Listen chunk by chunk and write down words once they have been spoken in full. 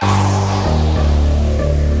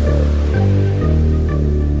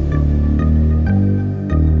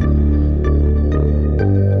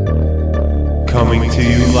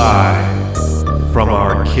Live from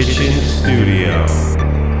our kitchen studio,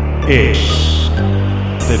 it's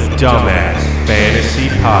the Dumbass Fantasy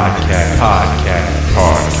Podcast.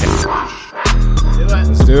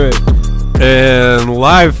 Let's do it. And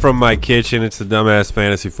live from my kitchen, it's the Dumbass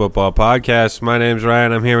Fantasy Football Podcast. My name's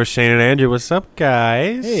Ryan. I'm here with Shane and Andrew. What's up,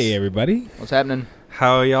 guys? Hey, everybody. What's happening?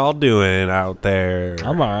 How y'all doing out there?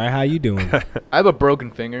 I'm all right. How you doing? I have a broken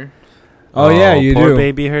finger. Oh, yeah, you poor do.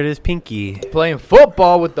 baby hurt his pinky. Playing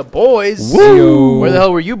football with the boys. Woo! Where the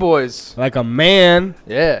hell were you boys? Like a man,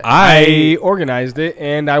 Yeah. I organized it,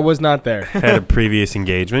 and I was not there. Had a previous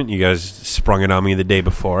engagement. You guys sprung it on me the day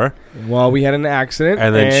before. Well, we had an accident.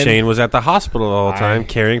 And then Shane was at the hospital the whole time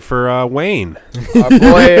caring for Wayne.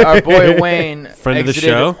 Our boy Wayne Friend of the exited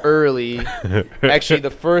show. early. Actually,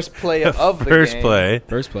 the first play of the game.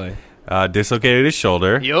 First play. Dislocated his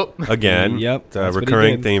shoulder. Yup. Again. Yep, It's a that's what he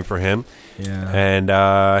recurring did. theme for him. Yeah.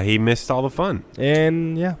 And he missed all the fun.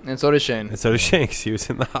 And, yeah. And so did Shane. And so did Shane 'cause he was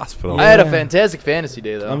in the hospital. I had a fantastic fantasy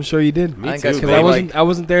day, though. I'm sure you did. Me I think too, I man. scored I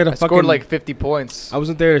wasn't there to I fucking... scored like 50 points. I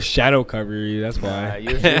wasn't there to shadow cover you. That's why.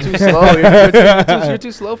 You're too slow. You're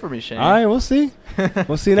too slow for me, Shane. All right, we'll see.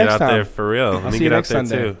 We'll see you Get next out time. there for real. Let me see you get out next there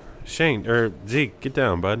Sunday. too. Shane, or Zeke, get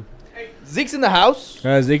down, bud. Zeke's in the house.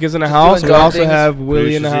 Zeke is in the Just house. doing We dog also things. have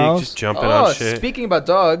Willie in the Producer Zeke house. just jumping Oh, on shit. speaking about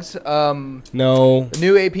dogs, No. the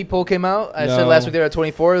new AP poll came out. I said No. last week they were at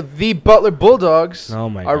 24. The Butler Bulldogs Oh,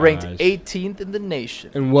 my are ranked gosh. 18th in the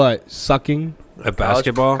nation. And what? Sucking? At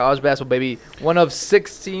basketball? College basketball, baby. One of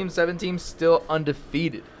 6 teams, 7 teams still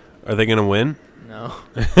undefeated. Are they going to win? No.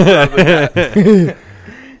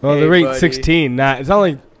 Well, Hey, they're ranked buddy. 16. It's not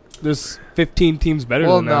like there's 15 teams better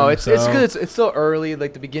Well, than them. no, it's so. good. It's still early.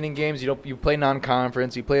 Like the beginning games, you play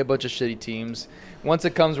non-conference. You play a bunch of shitty teams. Once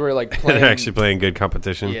it comes where like playing, They're actually playing good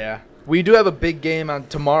competition. yeah. We do have a big game on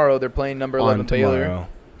tomorrow. They're playing number 11 on Baylor. tomorrow.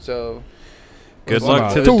 So Good Well,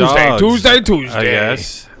 luck to the Tuesday, dogs. Tuesday. I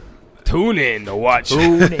guess. Tune in to watch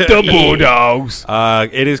Tune in. the Bulldogs.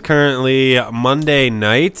 It is currently Monday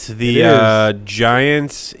night. The It is.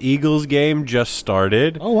 Giants-Eagles game just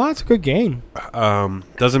started. Oh, wow, it's a good game.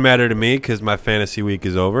 Doesn't matter to me because my fantasy week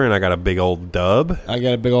is over and I got a big old dub. I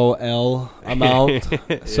got a big old L. I'm out.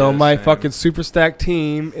 So Yes, my man. fucking super stack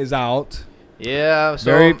team is out. yeah,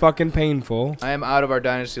 so Very fucking painful. I am out of our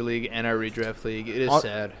dynasty league and our redraft league. It is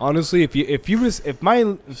sad. Honestly, if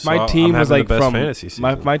my So team I'm was having like the best from fantasy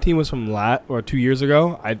season. my team was from 2 years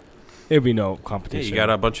ago, there'd be no Yeah, competition. you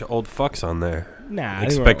got a bunch of old fucks on there. nah,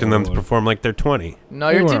 Expecting they them weren't to old. perform like they're 20. No,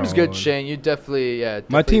 They your were team's good, old. Shane. You definitely,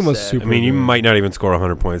 My team was sad. super- I mean, you good. might not even score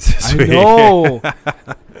 100 points this I week. know.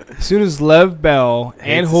 As soon as Lev Bell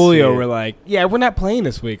Hate and to Julio see it. were like, "Yeah, we're not playing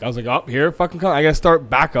this week," I was like, "Oh, here, fucking come! I gotta start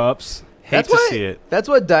backups." Hate That's to why- see it. That's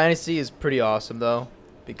what dynasty is pretty awesome though,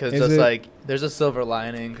 because Is it's it? like there's a silver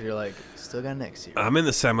lining. 'Cause you're like, still got next year. I'm in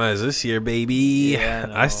the semis this year, baby. Yeah,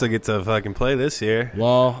 I I still get to fucking play this year.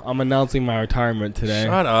 Well, I'm announcing my retirement today.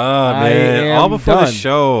 Shut up, I man. am All before the done.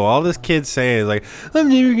 show, all this kid's saying is like, I'm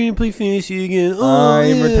never going to play fantasy again.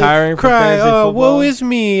 I'm yeah. retiring from Cry. fantasy Oh, football. woe is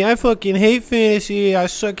me. I fucking hate fantasy. I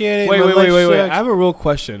suck at it. Wait. My life I sucks." have a real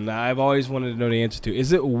question that I've always wanted to know the answer to.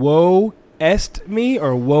 Is it woe est me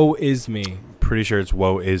or woe is me? Pretty sure it's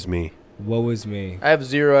woe is me. Woe is me. I have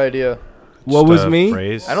zero idea. Woe Just is a me?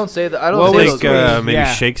 Phrase. I don't say that. I Woe don't I say is those think words. maybe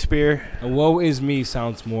Yeah. Shakespeare. Woe is me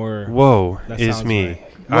sounds more. Woe That is sounds me. right.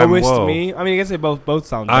 I'm Woe is woe. me. I mean, I guess they both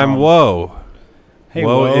sound. I'm wrong. woe. Hey,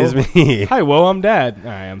 woe woe is me. Hi, woe. I'm dad. All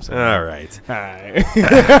right, I'm sorry. All right. All right.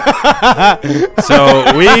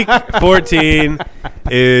 So week 14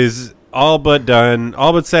 is all but done,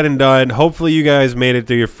 all but said and done. Hopefully you guys made it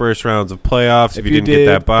through your first rounds of playoffs. If you didn't get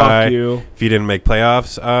that by, fuck you. if you didn't make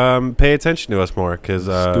playoffs, pay attention to us more because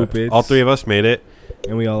Stupids. all three of us made it.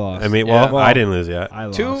 And we all lost. I mean, Yeah. well, I didn't lose yet. I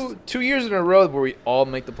lost. Two years in a row where we all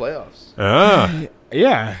make the playoffs.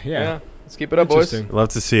 Yeah. Let's keep it up, boys. Interesting. Love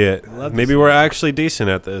to see it. Love to Maybe see we're it. actually decent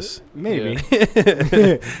at this. Maybe.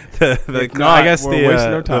 If not, I guess we're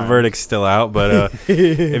wasting our the time. verdict's still out, but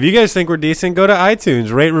if you guys think we're decent, go to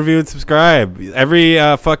iTunes, rate, review, and subscribe. Every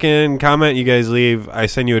fucking comment you guys leave, I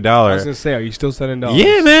send you I was $1. gonna say, are you still sending dollars?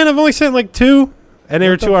 Yeah, man, I've only sent like 2, and they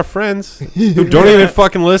were What the to our friends who don't even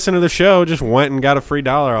fucking listen to the show. Just went and got a free $1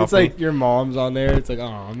 off. It's like your mom's on there. It's like,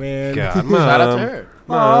 oh man. God, Shout out to Mom. her.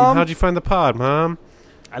 Mom, Mom. how'd you find the pod, Mom?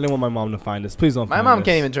 I didn't want my mom to find this. Please don't. My find mom this.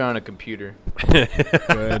 can't even turn on a computer,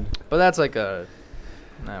 Good. but that's like I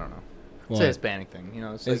don't know. It's a Hispanic thing, you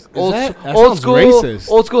know. It's Is like old sounds school, racist.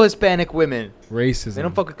 old school Hispanic women. Racism. They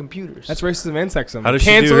don't fuck with computers. That's racism and sexism. How does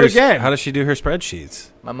Cancel it again. How does she do her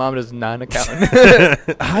spreadsheets? My mom is not an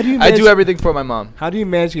accountant. How do you? I do everything for my mom. How do you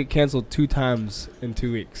manage to get canceled 2 times in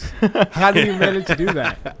 2 weeks? How do you manage to do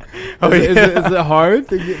that? Is it hard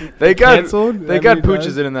to get canceled? They got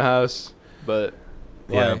pooches in the house, but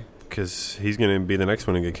Yeah, because he's gonna be the next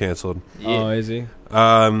one to get canceled. yeah. Oh, is he?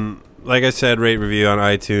 Like I said, rate review on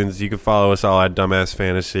iTunes. You can follow us all at Dumbass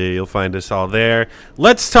Fantasy. You'll find us all there.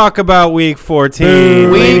 Let's talk about Week 14,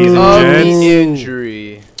 Week ladies of and gents.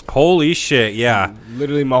 injury. Holy shit! Yeah.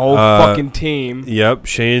 Literally my whole fucking team. Yep,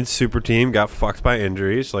 Shane's super team got fucked by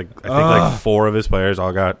injuries. Like I think like 4 of his players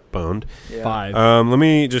all got boned. Yeah. 5. Let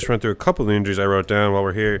me just run through a couple of the injuries I wrote down while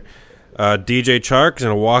we're here. DJ Chark's in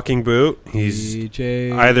a walking boot. He's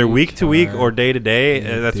DJ either week to week Chark. or day to day.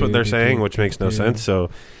 That's what they're saying, which makes no sense. So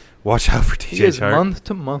watch out for He DJ is Chark. month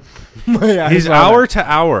to month. Yeah, He's hour to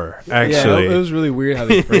hour, actually. Yeah, it was really weird how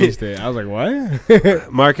they phrased it. I was like,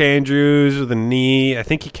 what? Mark Andrews with a knee. I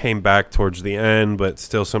think he came back towards the end, but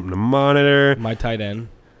still something to monitor. My tight end.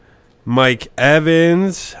 Mike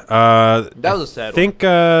Evans. That was a sad I think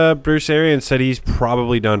Bruce Arians said he's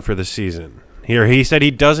probably done for the season. He said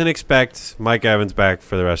he doesn't expect Mike Evans back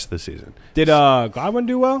for the rest of the season. Did Godwin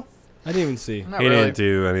do well? I didn't even see. Not He really. didn't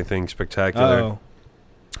do anything spectacular. Oh,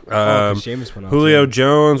 'cause Um, Jameis went out Julio too.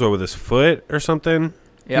 Jones, what, with his foot or something?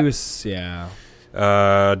 Yeah. He was, yeah.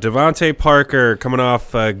 Devontae Parker coming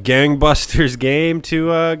off a gangbusters game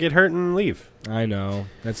to get hurt and leave. I know.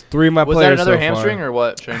 That's 3 of my Was players that another so hamstring far. or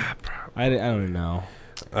what, Shane? I don't even know.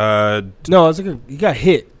 Uh, No, it was like he got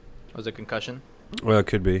hit. Was it concussion? well, it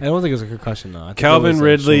could be. I don't think it was a concussion, though. I think it Calvin was,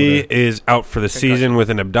 Ridley shoulder. is out for the Concussion. season with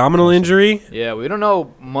an abdominal injury. Yeah, we don't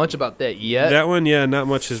know much about that yet. That one, yeah, not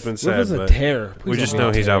much has been What said, was a but tear? we Please just don't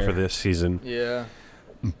know be a he's out tear. for this season. Yeah.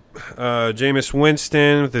 Jameis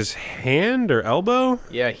Winston with his hand or elbow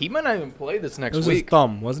Yeah, he might not even play this It next was his week.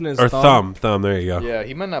 thumb, wasn't it? His or thumb. There you go. Yeah,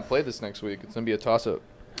 he might not play this next week. It's going to be a toss-up.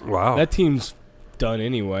 Wow. That team's done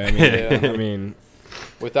anyway. I mean, Yeah. I mean,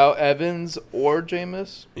 Without Evans or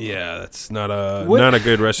Jameis? Yeah, that's not a What-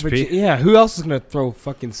 good but recipe. yeah, who else is gonna throw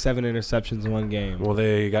fucking 7 interceptions in one game? Well,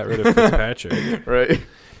 they got rid of Fitzpatrick. Right.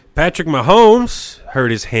 Patrick Mahomes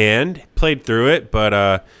hurt his hand, played through it,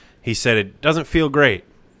 but he said it doesn't feel great.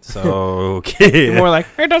 So More like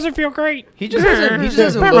it doesn't feel great. He just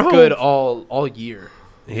doesn't look good all year.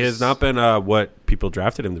 he has not been what people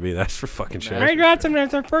drafted him to be. That's for fucking sure. I got him in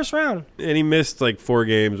the first round. And he missed like 4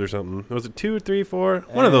 games or something. Was it 2, 3, 4?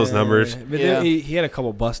 One of those numbers. But Yeah. then he had a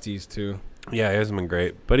couple busties too. Yeah, he hasn't been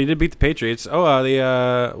great, but he did beat the Patriots.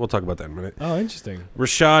 We'll talk about that in a minute. Oh, interesting.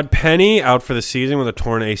 Rashad Penny out for the season with a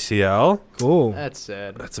torn ACL. Cool. That's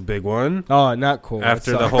sad. That's a big one. Oh, not cool.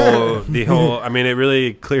 After That the whole, I mean, it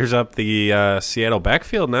really clears up the Seattle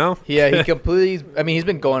backfield now. Yeah, he completely. I mean, he's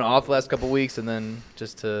been going off the last couple weeks, and then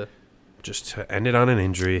just to end it on an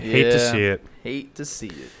injury. Hate to Yeah. see it. hate to see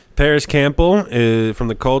it. Paris Campbell from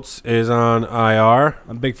the Colts is on IR.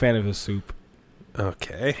 I'm a big fan of his soup.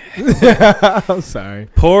 Okay. I'm sorry.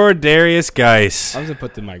 Poor Darius Geis. I was gonna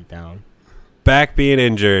put the mic down. Back being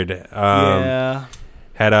injured. Yeah.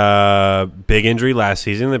 Had a big injury last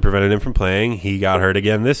season that prevented him from playing. He got hurt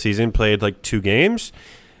again this season, played like 2 games,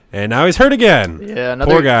 and now he's hurt again. Yeah,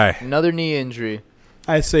 another Poor guy. Another knee injury.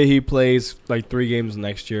 I say he plays like 3 games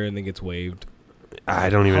next year and then gets waived. I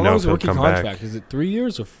don't even How know long if is the he'll rookie come contract? back. Is it 3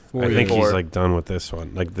 years or 4 I years? think he's Four. like done with this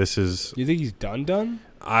one. Like this is You think he's done?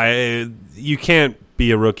 you can't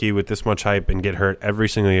be a rookie with this much hype and get hurt every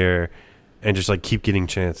single year and just like keep getting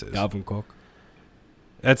chances. Dalvin Cook.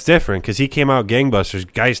 That's different because he came out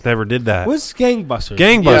gangbusters. Geis never did that. What's gangbusters?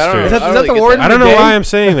 Gangbusters. Yeah, I don't Is that, I is don't that the really word? get I don't know of the why day? I'm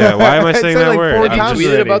saying that. Why am I It saying said that like word? 4 Have I'm you times just-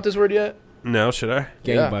 tweeted already. about this word yet? No, should I?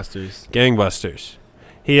 Gangbusters. Gangbusters.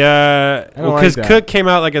 He don't like because that. Cook came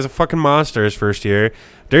out like as a fucking monster his first year.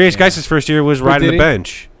 Darius Yeah. Geis' first year was But riding did the he?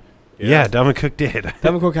 bench. Yeah, Dalvin Cook did.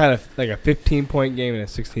 Dalvin Cook had a 15-point game and a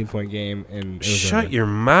 16-point game, and it was Shut over. your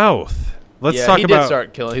mouth. Let's yeah, talk he about. did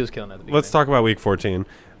start killing. He was killing at the beginning. Let's talk about Week 14.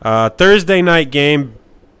 Thursday night game.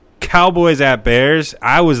 Cowboys at Bears.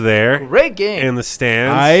 I was there Great game. in the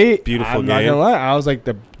stands. Beautiful I'm not game. gonna lie. I was like,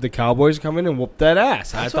 the Cowboys come in and whoop that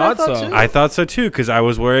ass. That's I what thought I thought so. too. I thought so too because I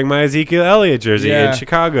was wearing my Ezekiel Elliott jersey Yeah. in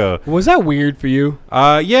Chicago. Was that weird for you?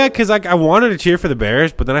 Yeah, because like I wanted to cheer for the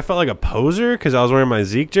Bears, but then I felt like a poser because I was wearing my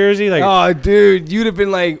Zeke jersey. Like, Oh, dude, you'd have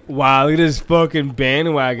been like, "Wow, look at this fucking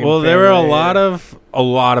bandwagon." well, fan there were a right here.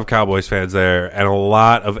 lot of Cowboys fans there, and a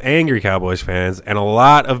lot of angry Cowboys fans, and a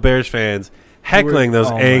lot of Bears fans heckling those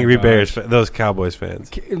angry Bears, those Cowboys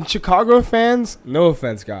fans. And Chicago fans, no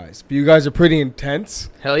offense, guys, but you guys are pretty intense.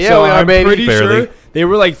 Hell yeah, so we are, baby. I'm pretty sure they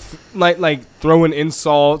were like throwing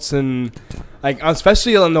insults and like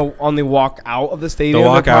especially on the walk out of the stadium. The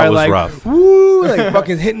walk out was rough. Woo, like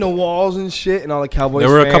fucking hitting the walls and shit, and all the Cowboys. There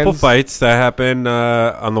were a couple fights that happened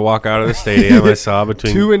on the walk out of the stadium. I saw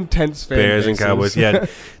between two intense fan Bears bases. and Cowboys. Yeah,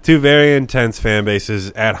 two very intense fan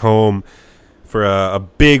bases at home for a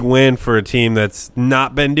big win for a team that's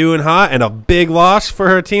not been doing hot, and a big loss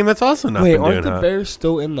for a team that's also not been doing hot. Wait, aren't the Bears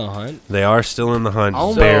still in the hunt? They are still in the hunt,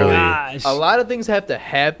 barely. Gosh. A lot of things have to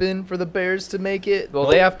happen for the Bears to make it. Well,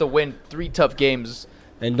 they have to win 3 tough games.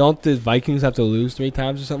 And don't the Vikings have to lose 3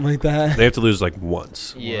 times or something like that? They have to lose like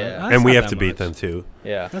once. Yeah. And we have to beat them too.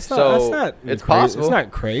 Yeah. That's not it's possible. It's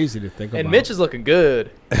not crazy to think about. And Mitch is looking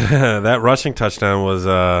good. That rushing touchdown was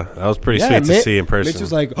pretty sweet to see in person. Mitch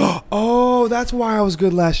was like, oh, that's why I was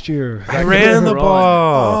good last year. I ran the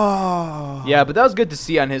ball. Oh. Yeah, but that was good to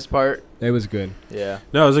see on his part. It was good. Yeah.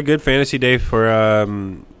 No, it was a good fantasy day for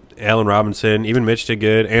Allen Robinson. Even Mitch did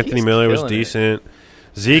good. Anthony Miller was decent.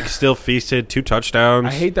 Zeke still feasted 2 touchdowns.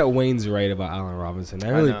 I hate that Wayne's right about Allen Robinson. That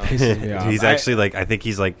really pisses me off. He's actually I think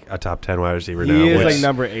he's like a top 10 wide receiver now. He is like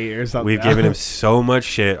number 8 or something. We've given him so much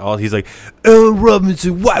shit. He's like, Allen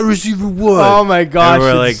Robinson, wide receiver 1. Oh my gosh. And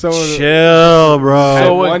we're like, chill, bro.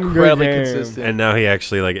 So incredibly consistent. And now he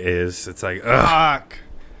actually is. It's like, ugh.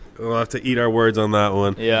 We'll have to eat our words on that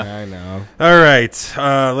one. Yeah. I know. All right.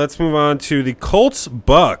 Let's move on to the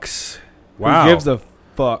Colts-Bucks. Wow. Who gives a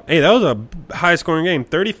fuck? Hey, that was a high-scoring game.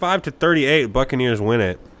 35-38, Buccaneers win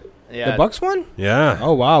it. Yeah. The Bucks won? Yeah.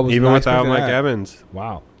 Oh, wow. Even without Mike Evans.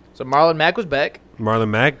 Wow. So Marlon Mack was back. Marlon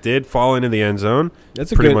Mack did fall into the end zone.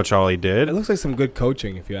 That's pretty much all he did. It looks like some good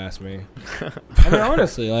coaching, if you ask me. I mean,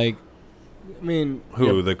 honestly,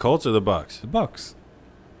 Who, the Colts or the Bucks? The Bucks.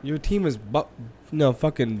 Your team is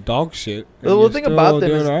fucking dog shit. The thing about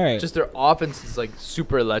them is just their offense is like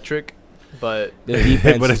super electric, but their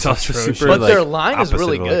defense but it's also atrocious. super. But their line is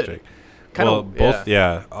really electric. Good. Both.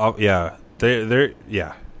 Yeah. They're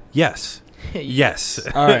yeah. Yes. Yes.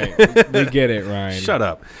 All right. We get it, Ryan. Shut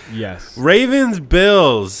up. Yes. Ravens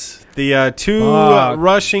Bills. The 2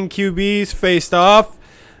 rushing QBs faced off.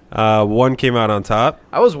 One came out on top.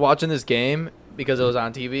 I was watching this game because it was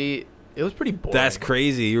on TV. It was pretty boring. That's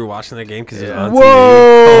crazy. You were watching that game because it was on Whoa!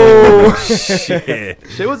 TV. Oh,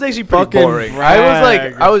 shit. It was actually pretty boring.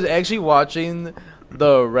 I was actually watching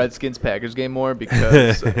the Redskins-Packers game more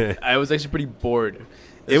because I was actually pretty bored.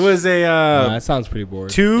 It was that sounds pretty boring.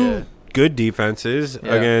 2 good defenses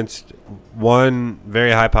against one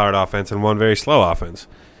very high-powered offense and one very slow offense.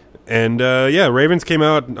 And, Ravens came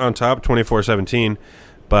out on top 24-17.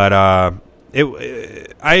 But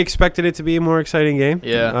I expected it to be a more exciting game.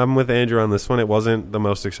 Yeah. I'm with Andrew on this one. It wasn't the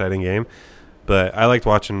most exciting game. But I liked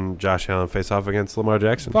watching Josh Allen face off against Lamar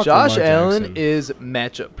Jackson. Josh Allen is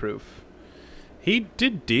matchup-proof. He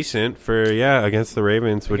did decent against the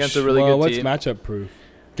Ravens. Against a really good what's team. What's matchup-proof?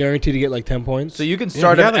 Guaranteed to get like 10 points? So you can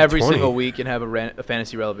start him every 20. single week and have a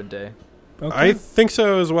fantasy-relevant day. Okay. I think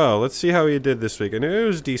so as well. Let's see how he did this week. And it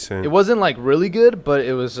was decent. It wasn't like really good, but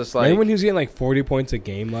it was just like. Remember when he was getting like 40 points a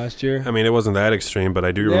game last year? I mean, it wasn't that extreme, but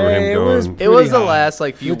I do remember him going. It was the last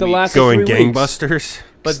few weeks. Going gangbusters.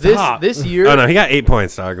 But this year. Oh no, he got 8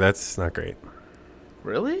 points, dog. That's not great.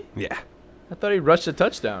 Really? Yeah. I thought he rushed a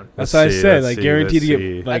touchdown. That's what I said. Guaranteed to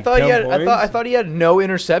get like 10 points. I thought he had no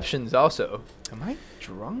interceptions. Also, am I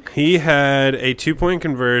drunk? He had a 2-point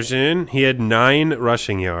conversion. He had 9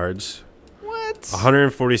 rushing yards.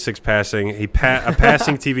 146 passing. A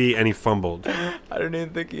passing TD, and he fumbled. I didn't even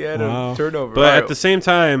think he had a turnover. But at the same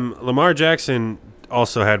time, Lamar Jackson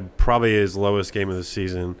also had probably his lowest game of the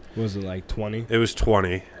season. Was it like 20? It was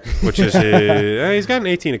 20, which is he's gotten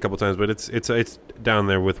 18 a couple times, but it's down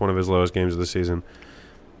there with one of his lowest games of the season.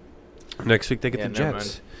 Next week they get the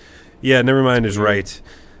Jets. Yeah, never mind is right.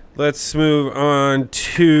 Let's move on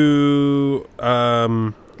to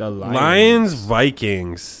the Lions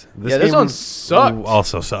Vikings. This one sucked.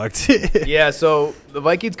 Also sucked. Yeah, so the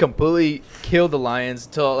Vikings completely killed the Lions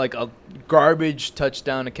until like a garbage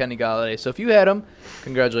touchdown to Kenny Golladay. So if you had him,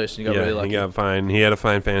 congratulations, you got really lucky. He got fine. He had a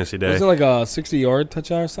fine fantasy day. Was it like a 60-yard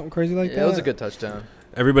touchdown or something crazy like that? It was a good touchdown.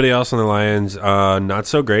 Everybody else on the Lions, not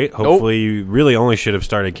so great. Hopefully, you really only should have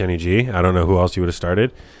started Kenny G. I don't know who else you would have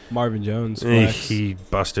started. Marvin Jones. He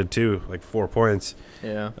busted too, like 4 points.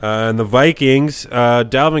 Yeah. And the Vikings,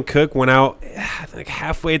 Dalvin Cook went out like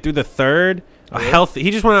halfway through the third. Healthy.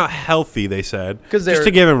 He just went out healthy, they said. Just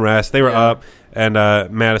to give him rest. They were up, and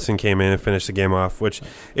Madison came in and finished the game off, which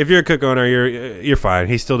if you're a Cook owner, you're fine.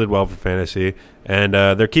 He still did well for fantasy, and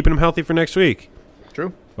they're keeping him healthy for next week.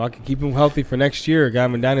 True. Fucking keep him healthy for next year. Got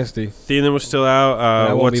him in Dynasty. Thielen was still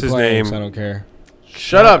out. What's his name? So I don't care.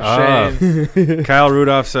 Shut up, Shane. Kyle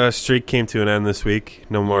Rudolph's streak came to an end this week.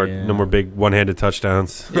 No more big one-handed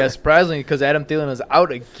touchdowns. Yeah, surprisingly, because Adam Thielen is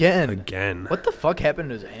out again. Again. What the fuck happened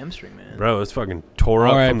to his hamstring, man? Bro, it's fucking tore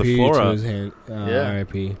up from the floor up.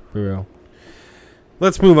 R.I.P. For real.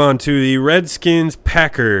 Let's move on to the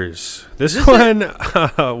Redskins-Packers. This one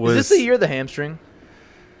was... Is this the year of the hamstring?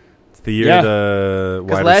 It's the year of the wide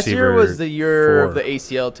receiver. Because last year was the year of the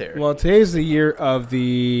ACL tear. Well, today's the year of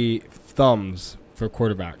the thumbs for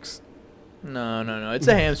quarterbacks. No. It's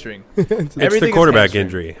a hamstring. It's the quarterback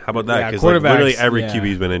injury. How about that? Because literally every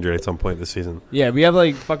QB's been injured at some point this season. Yeah, we have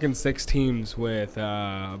like fucking 6 teams with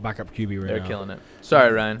backup QB right now. They're killing it.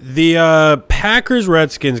 Sorry, Ryan. The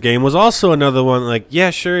Packers-Redskins game was also another one. Like, yeah,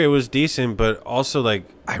 sure, it was decent, but also like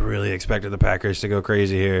I really expected the Packers to go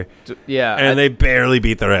crazy here. Yeah, and they barely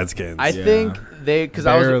beat the Redskins. I think they because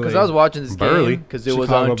I was watching this game because it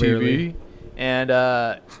was on TV, and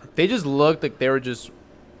they just looked like they were just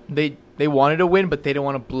they wanted to win, but they didn't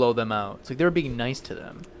want to blow them out. It's like they were being nice to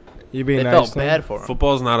them. You being they nice felt bad for them.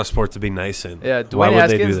 Football's not a sport to be nice in. Yeah, Dwayne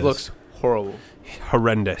Haskins looks horrible.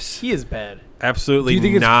 Horrendous. He is bad. Absolutely Do you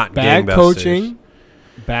think not it's bad coaching,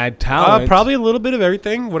 bad talent? Probably a little bit of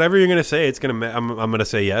everything. Whatever you're gonna say, I'm gonna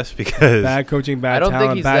say yes because bad coaching, bad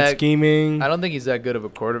talent, bad scheming. I don't think he's that good of a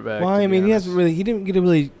quarterback. Well, I mean, he didn't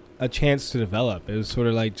get a chance to develop. It was sort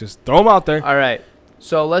of like just throw him out there. All right,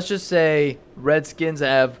 so let's just say Redskins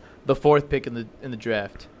have the 4th pick in the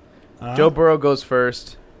draft. Joe Burrow goes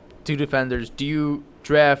first. 2 defenders. Do you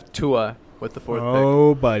draft Tua with the 4th pick?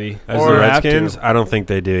 Oh, buddy. As the Redskins, I don't think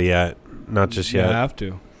they do yet. Not just yet. You have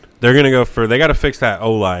to. They're gonna go for. They got to fix that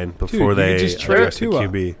O line before they just address the Tua.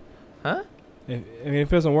 QB. Huh? If it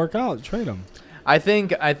doesn't work out, trade him. I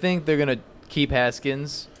think they're gonna keep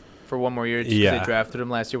Haskins for one more year. Just 'cause they drafted him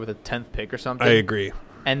last year with a 10th pick or something. I agree.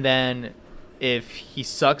 And then if he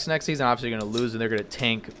sucks next season, obviously they're going to lose and they're going to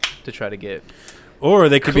tank to try to get. Or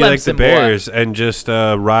they could be like the Bears and just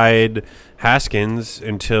ride Haskins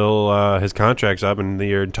until his contract's up and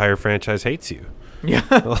your entire franchise hates you. Yeah.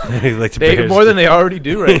 Like the more than they already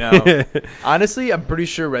do right now. Honestly, I'm pretty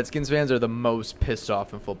sure Redskins fans are the most pissed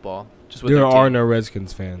off in football. Just with there are no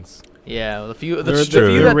Redskins fans. Yeah, the few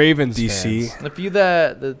Ravens DC. fans. The few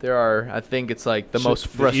that there are, I think it's like the most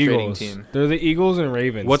frustrating team. They're the Eagles and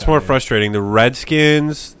Ravens. What's more frustrating, the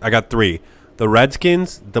Redskins? I got 3. The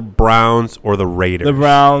Redskins, the Browns, or the Raiders? The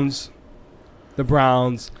Browns.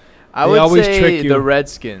 I would say the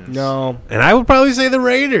Redskins. No. And I would probably say the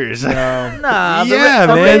Raiders. No. Nah. Yeah,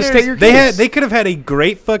 man. Raiders, they could have had a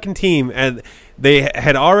great fucking team, and they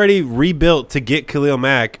had already rebuilt to get Khalil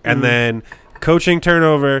Mack, and then coaching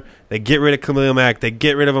turnover. They get rid of Khalil Mack. They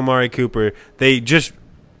get rid of Amari Cooper. They just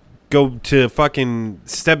go to fucking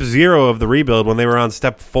step 0 of the rebuild when they were on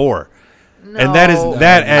step 4. No. And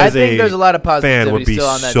I think there's a lot of positivity fan would be still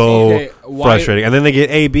on that so team. frustrating. And then they get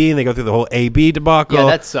AB and they go through the whole AB debacle. Yeah,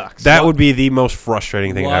 that sucks. That would be the most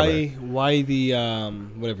frustrating thing ever. Why the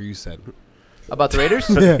whatever you said about the Raiders?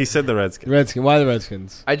 He said the Redskins. Why the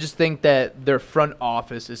Redskins? I just think that their front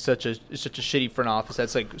office is such a shitty front office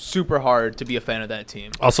that's like super hard to be a fan of that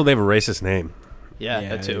team. Also, they have a racist name. Yeah,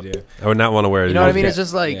 that too. I would not want to wear it. You know what I mean? It's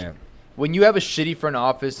just like when you have a shitty front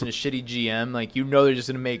office and a shitty GM, like they're just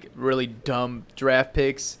gonna make really dumb draft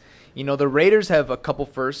picks. You know, the Raiders have a couple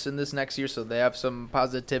firsts in this next year, so they have some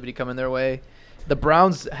positivity coming their way. The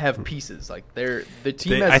Browns have pieces. Like the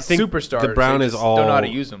team has superstars. The Brown is all don't know how to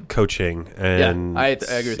use them. Coaching, and I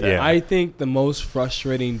agree with that. Yeah. I think the most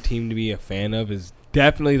frustrating team to be a fan of is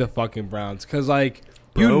definitely the fucking Browns, because like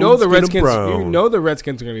the Redskins, the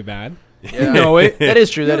Redskins are gonna be bad. Yeah. You know it. That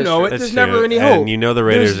is true. That is true. There's never any hope. And you know the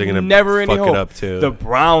Raiders are gonna never fuck it up too. The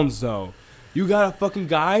Browns though. You got a fucking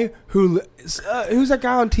guy who's that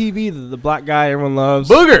guy on TV, the black guy everyone loves?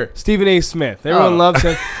 Booger. Stephen A. Smith. Everyone loves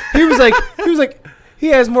him. He was like, he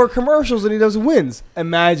has more commercials than he does wins.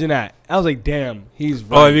 Imagine that. I was like, damn, he's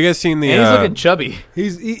right. Oh, have you guys seen the? And he's looking chubby.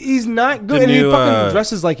 He's not good, and he fucking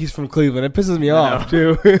dresses like he's from Cleveland. It pisses me off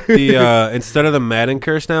too. Instead of the Madden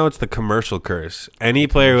curse now, it's the commercial curse. Any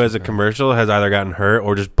player who has a commercial has either gotten hurt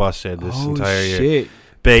or just busted this entire year.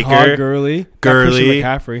 Baker, Todd Gurley,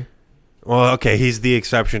 McCaffrey. Well, okay, he's the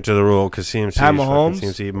exception to the rule because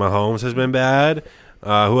Mahomes has been bad.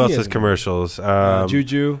 Who else has commercials?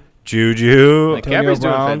 Juju. McCaffrey's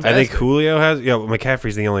doing fantastic. I think Julio has. Yeah,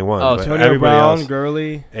 McCaffrey's the only one. Oh, Antonio Brown,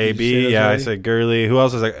 Gurley, AB. Yeah, I said Gurley. Who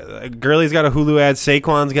else is like? Gurley's got a Hulu ad.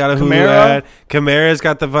 Saquon's got a Hulu ad. Kamara's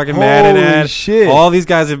got the fucking Madden ad. Shit. All these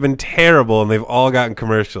guys have been terrible, and they've all gotten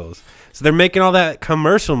commercials. So they're making all that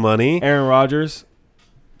commercial money. Aaron Rodgers.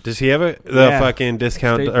 Does he have the fucking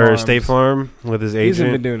discount or State Farm with his agent?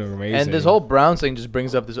 He's been doing amazing. And this whole Browns thing just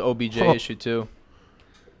brings up this OBJ issue too.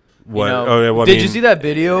 What? You know, well, did you see that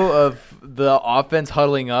video of the offense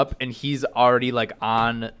huddling up and he's already like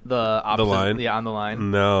on the line? Yeah, on the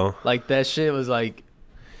line. No. Like that shit was like,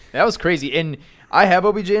 that was crazy. And I have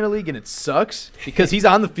OBJ in the league and it sucks because he's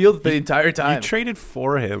on the field the entire time. You traded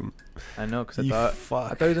for him. I know because I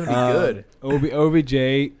thought he was gonna be good.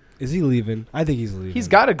 OBJ. Is he leaving? I think he's leaving. He's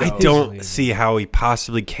got to go. I don't see how he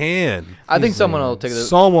possibly can. I think someone will take it.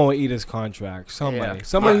 Someone will eat his contract. Somebody. Yeah.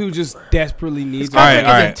 Somebody who just desperately needs it. All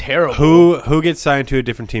right. Terrible. Who gets signed to a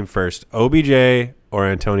different team first? OBJ or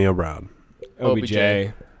Antonio Brown? OBJ.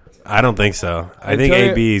 I don't think so. I think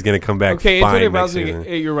AB is going to come back fine Antonio Brown's next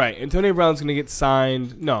season. you're right. Antonio Brown's going to get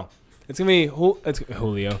signed. No. It's going to be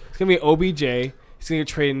Julio. It's going to be OBJ. He's going to get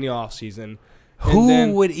traded in the offseason.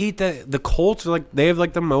 Who would eat that? The Colts are they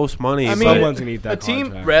have the most money. I mean, someone's gonna eat that. A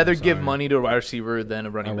team rather give money to a wide receiver than a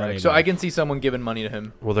running back. So I can see someone giving money to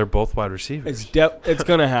him. Well, they're both wide receivers. It's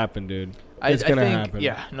gonna happen, dude. It's gonna happen.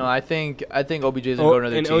 Yeah, no, I think OBJ's gonna go to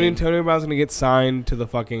another team. And Antonio Brown's gonna get signed to the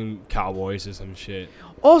fucking Cowboys or some shit.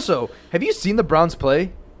 Also, have you seen the Browns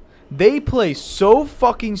play? They play so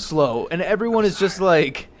fucking slow, and everyone is just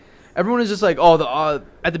like. Oh,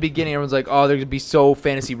 at the beginning, everyone's like, oh, they're going to be so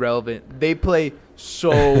fantasy relevant. They play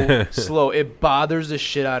so slow. It bothers the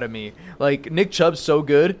shit out of me. Like, Nick Chubb's so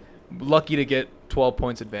good, lucky to get 12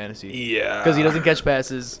 points in fantasy. Yeah. Because he doesn't catch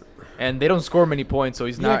passes, and they don't score many points, so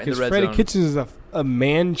he's not in the red Freddie zone. Kitchens is a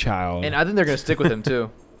man-child. And I think they're going to stick with him, too.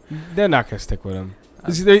 They're not going to stick with him.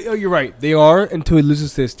 You're right. They are until he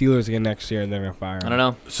loses to the Steelers again next year, and they're going to fire him. I don't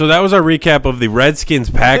know. So that was our recap of the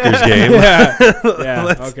Redskins-Packers game.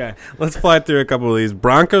 Okay. Let's fly through a couple of these.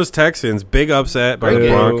 Broncos-Texans, big upset by the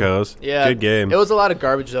Broncos. Yeah. Good game. It was a lot of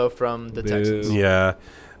garbage, though, from the Texans. Yeah.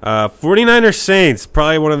 49ers-Saints,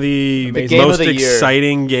 probably one of the most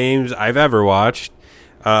exciting games I've ever watched.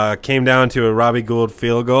 Came down to a Robbie Gould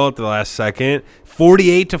field goal at the last second.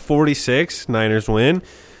 48-46, Niners win.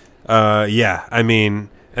 Yeah, I mean,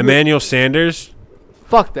 Emmanuel Sanders.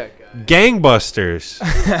 Fuck that guy. Gangbusters.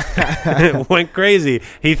 Went crazy.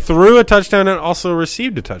 He threw a touchdown and also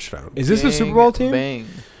received a touchdown. Is this a Super Bowl team? Bang.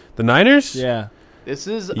 The Niners? Yeah. This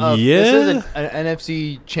is an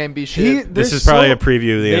NFC championship. This is probably a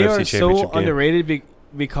preview of the NFC championship game. They are so underrated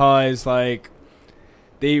because,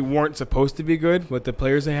 they weren't supposed to be good with the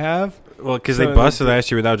players they have. Well, because they busted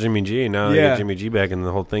last year without Jimmy G, and now they get Jimmy G back, and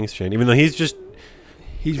the whole thing's changed. Even though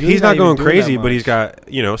he's not going crazy, but he's got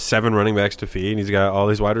 7 running backs to feed, and he's got all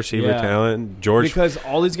these wide receiver talent. Because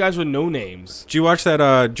all these guys were no names. Did you watch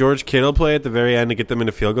that George Kittle play at the very end to get them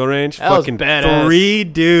into field goal range? That fucking was badass. 3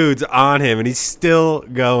 dudes on him, and he's still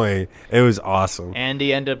going. It was awesome. And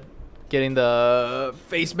he ended up getting the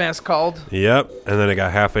face mask called. Yep, and then it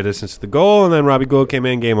got halfway distance to the goal, and then Robbie Gould came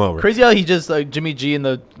in, game over. Crazy how he just Jimmy G and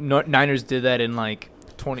the Niners did that in 30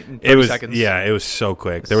 seconds. Yeah, it was so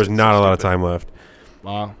quick. There was not a lot of time left.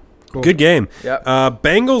 Wow. Cool. Good game. Yep.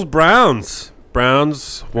 Bengals-Browns.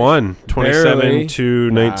 Browns won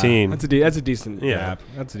 27-19. That's a decent. Yeah,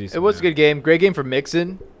 that's a decent. It was a good game. Great game for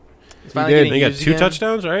Mixon. He got 2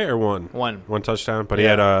 touchdowns, right, or one? One touchdown, but he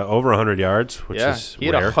had over 100 yards, which is he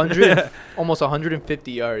had rare. 100, almost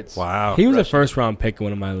 150 yards. Wow. He was a first-round pick in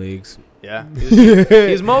one of my leagugues. Yeah,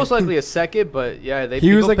 he was most likely a second, but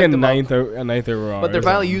he was like a ninth overall. But they're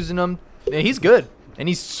finally using him. Yeah, he's good, and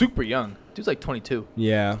he's super young. Dude's like 22.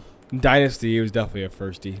 Yeah, Dynasty, he was definitely a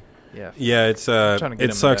firstie. Yeah, it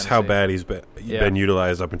sucks how bad he's been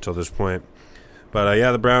utilized up until this point. But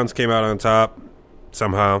the Browns came out on top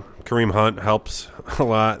somehow. Kareem Hunt helps a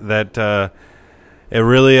lot. That it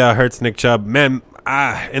really hurts Nick Chubb. Man,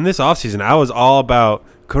 in this offseason, I was all about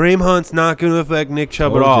Kareem Hunt's not going to affect Nick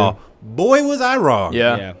Chubb at all. Boy, was I wrong.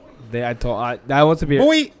 Yeah. That wants to be.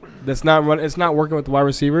 Boy. It's not working with the wide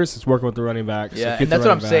receivers. It's working with the running backs. Yeah, and that's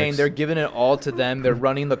what I'm saying. They're giving it all to them. They're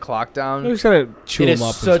running the clock down. They're just gonna chew them up.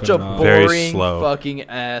 It is such a boring fucking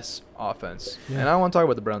ass offense. Yeah. And I don't want to talk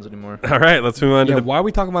about the Browns anymore. All right, let's move on to why are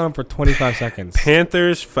we talking about them for 25 seconds?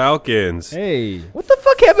 Panthers-Falcons. Hey. What the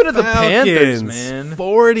fuck happened to the Panthers, man?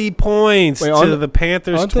 40 points to the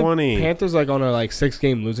Panthers 20. The Panthers on a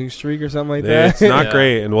 6-game losing streak or something like that? It's not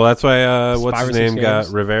great. And that's why what's his name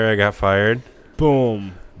Rivera got fired.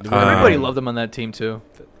 Boom. Everybody loved him on that team too.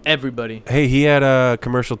 Everybody. Hey, he had a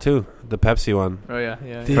commercial too, the Pepsi one. Oh yeah.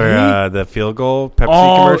 For the field goal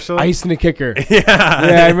Pepsi commercial. Ice and the kicker. Yeah,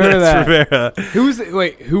 I remember that. Rivera.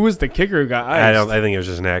 Who was the kicker who got iced? I think it was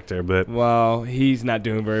just an actor, but well, he's not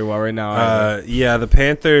doing very well right now. The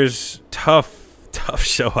Panthers tough tough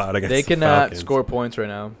show out against They the cannot Falcons. score points right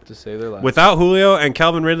now to save their lives. Without Julio and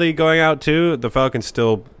Calvin Ridley going out too, the Falcons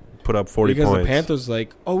still put up 40 because points. the Panthers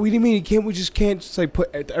like, oh, what do you mean? We just can't just like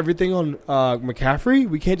put everything on McCaffrey?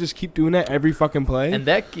 We can't just keep doing that every fucking play? And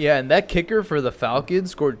that kicker for the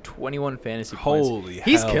Falcons scored 21 fantasy points. Holy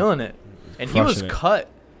He's hell. killing it. And he was Crushing it. cut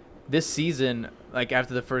this season, like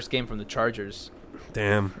after the first game from the Chargers.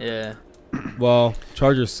 Damn. Yeah. Well,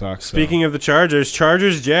 Chargers suck. Speaking of the Chargers,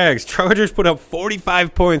 Jags. Chargers put up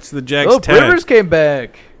 45 points to the Jags. Philip 10. Rivers came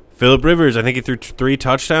back. Philip Rivers, I think he threw 3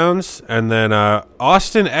 touchdowns. And then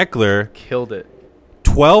Austin Eckler, Killed it.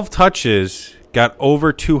 12 touches, got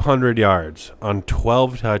over 200 yards on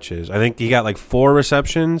 12 touches. I think he got like 4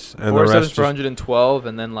 receptions. And 4 the receptions rest for was 112,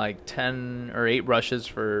 and then like 10 or 8 rushes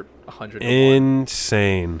for 100.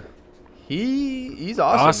 insane. He's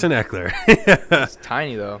awesome. Austin Eckler. He's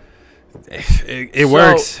tiny, though. It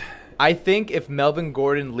works. I think if Melvin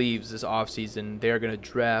Gordon leaves this offseason, they're going to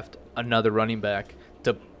draft another running back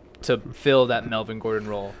to fill that Melvin Gordon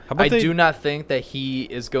role. I do not think that he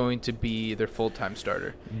is going to be their full-time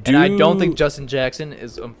starter. And I don't think Justin Jackson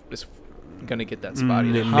is going to get that spot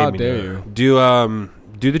either. How dare you?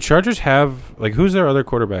 Do the Chargers have, like, who's their other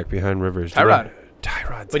quarterback behind Rivers? Tyrod.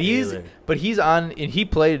 Taylor. But he's on, and he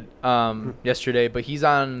played yesterday, but he's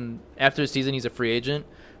on, after the season, he's a free agent.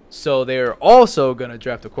 So they're also going to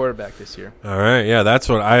draft a quarterback this year. All right, yeah, that's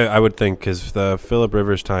what I would think, because the Phillip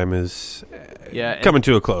Rivers time is coming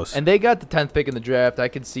to a close. And they got the 10th pick in the draft. I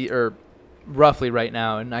could see, or roughly right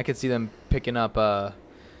now, and I could see them picking up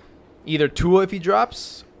either Tua if he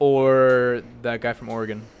drops or that guy from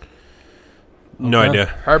Oregon. No idea.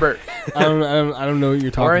 Herbert. I don't know what you're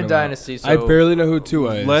talking Or in about. Dynasty. So I barely know who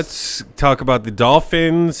Tua is. Let's talk about the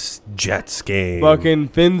Dolphins-Jets game. Fucking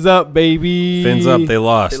fins up, baby. Fins up. They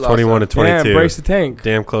lost 21-22. Damn, brace the tank.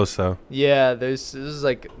 Damn close, though. Yeah, this is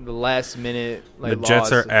like the last minute. Like, The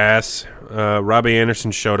Jets are ass. Robbie Anderson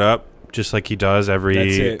showed up, just like he does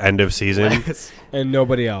every end of season. And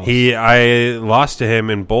nobody else. I lost to him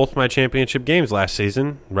in both my championship games last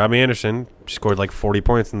season. Robbie Anderson scored like 40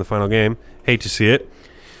 points in the final game. Hate to see it.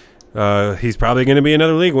 He's probably going to be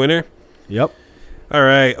another league winner. Yep. All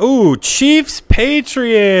right. Ooh,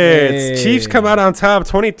 Chiefs-Patriots. Hey. Chiefs come out on top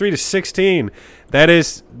 23-16. That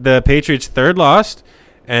is the Patriots' third loss,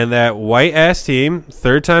 and that white-ass team,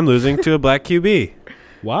 third time losing to a black QB.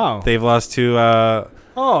 Wow. They've lost to...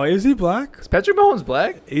 Oh, is he black? Is Patrick Mahomes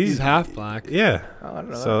black? He's half black. Yeah. Oh, I don't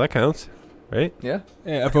know. So that counts, right? Yeah.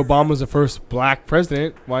 Yeah, if Obama was the first black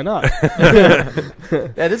president, why not? Yeah,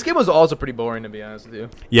 this game was also pretty boring, to be honest with you.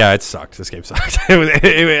 Yeah, it sucked. This game sucked.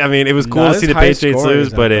 It was cool Not to see as the high Patriots scoring lose,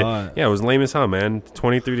 as I but thought. it was lame as hell, man.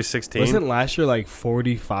 23-16. Wasn't last year like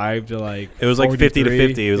 45 to like It was like 50 to 43?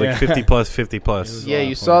 50. It was like Yeah. 50 plus, 50 plus. It was Yeah, a lot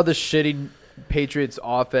you of saw fun. the shitty Patriots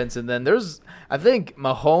offense, and then I think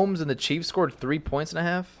Mahomes and the Chiefs scored 3 points and a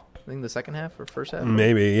half. I think the second half or first half.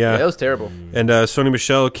 Maybe, Yeah, yeah. that was terrible. And Sony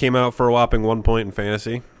Michel came out for a whopping 1 point in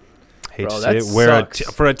fantasy. Hate Bro, to that say it. Where sucks.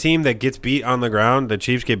 for a team that gets beat on the ground, the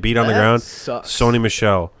Chiefs get beat on the That ground. sucks. Sony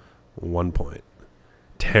Michel, 1 point. How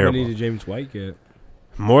Terrible. many did James White get?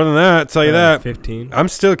 More than that, I'll tell you that. 15. I'm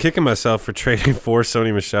still kicking myself for trading for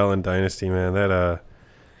Sony Michel in Dynasty, man. That's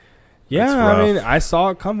Yeah, rough. I mean, I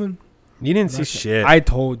saw it coming. You didn't see shit.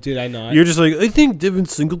 Did I not? You're just like, I think Devin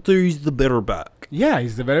Singletary's the better back. Yeah,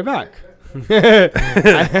 he's the better back. Yeah,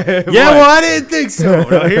 well, I didn't think so.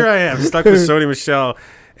 No, here I am, stuck with Sony Michel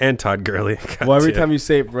and Todd Gurley. Well, every time you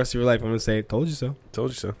say it for the rest of your life, I'm going to say, told you so.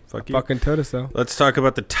 Told you so. Fuck you. Fucking told us so. Let's talk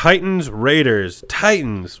about the Titans-Raiders.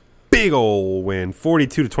 Titans, big ol' win,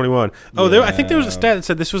 42-21. Oh, I think there was a stat that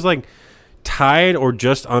said this was like tied or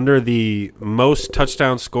just under the most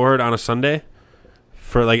touchdowns scored on a Sunday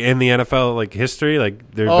for like in the NFL like history.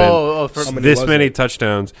 Like there's for been this many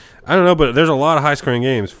touchdowns. I don't know, but there's a lot of high-scoring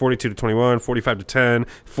games: 42-21, 45-10,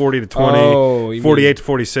 40-20,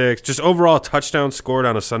 48-46. Just overall touchdowns scored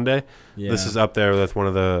on a Sunday. Yeah. This is up there with one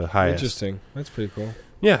of the highest. Interesting. That's pretty cool.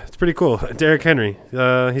 Yeah, it's pretty cool. Derrick Henry,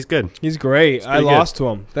 he's good. He's great. I pretty lost to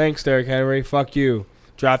him. Thanks, Derrick Henry. Fuck you.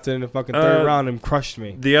 Drafted in the fucking third round and crushed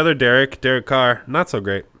me. The other Derrick Carr, not so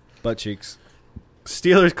great. Butt cheeks.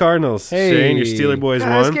 Steelers Cardinals. Hey. Shane, your Steeler boys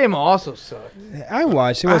This won. game also sucked. I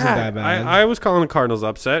watched. It wasn't that bad. I was calling the Cardinals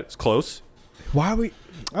upset. It's close. Why are we?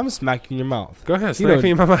 I'm gonna smack you in your mouth. Go ahead, You smack know-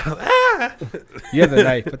 me in my mouth. Ah! You have the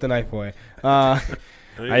knife. Put the knife away. I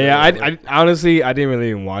honestly I didn't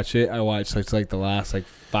really even watch it. I watched like the last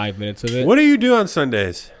 5 minutes of it. What do you do on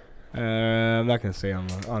Sundays? I'm not gonna say on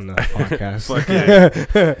the podcast. Fuck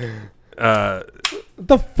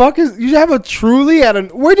The fuck is? You have a Truly at a?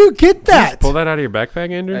 Where do you get that? Pull that out of your backpack,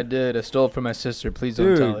 Andrew. I did. I stole it from my sister. Please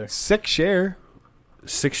don't tell her. Dude, sick share.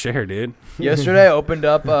 6 share, dude. Yesterday, I opened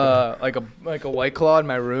up like a White Claw in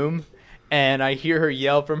my room, and I hear her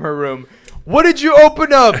yell from her room, "What did you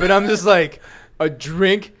open up?" And I'm just like, "A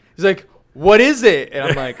drink." He's like, "What is it?" And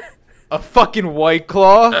I'm like, "A fucking White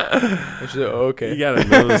Claw." And she's like, "Oh, okay." You got a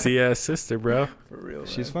nosy ass sister, bro. For real.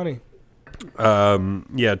 She's funny.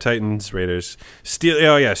 Yeah, Titans, Raiders.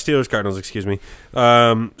 Steelers, Cardinals, excuse me.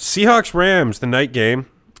 Seahawks, Rams, the night game.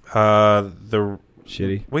 The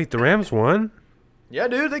Rams won? Yeah,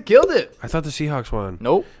 dude, they killed it. I thought the Seahawks won.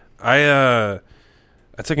 Nope.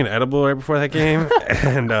 I took an edible right before that game,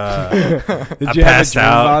 and I you passed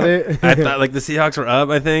out. About it? I thought the Seahawks were up,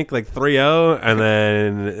 I think 3-0, and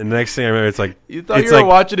then the next thing I remember, it's like you thought you were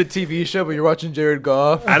watching a TV show, but you're watching Jared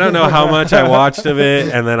Goff. I don't know how much I watched of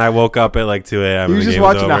it, and then I woke up at 2 a.m. You were just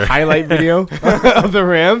watching a highlight video of the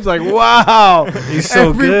Rams, like wow, he's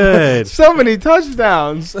so good, so many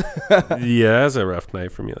touchdowns. Yeah, that was a rough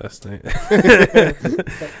night for me last night.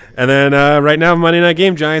 And then right now, Monday night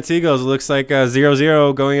game, Giants Eagles. It looks like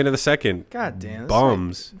 0-0 going into the second. God damn,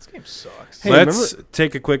 bombs. This game sucks. Hey, let's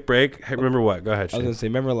take a quick break. Hey, remember what? Go ahead, Shane. I was gonna say,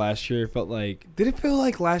 remember last year? Did it feel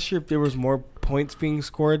like last year there was more points being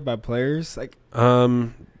scored by players?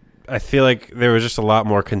 I feel like there was just a lot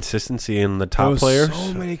more consistency in the top players.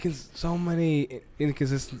 So many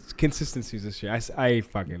inconsistencies this year. I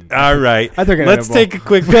fucking. All right. I took an Let's edible. take a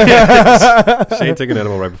quick break. Shane took an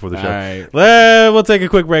edible right before the show. All right. We'll take a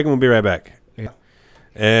quick break and we'll be right back. Yeah.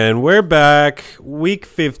 And we're back. Week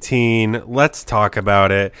 15. Let's talk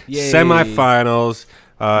about it. Yay. Semifinals.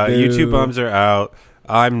 You two bums are out.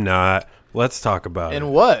 I'm not. Let's talk about it.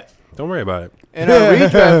 And what? Don't worry about it. In our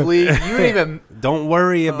redraft league, you didn't even. Don't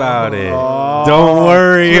worry about it. Oh. Don't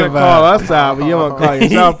worry You're about call us out, but you won't call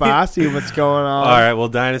yourself out. I see what's going on. All right. Well,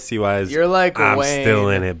 dynasty-wise, You're like I'm Wayne. still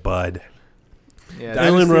in it, bud. Yeah,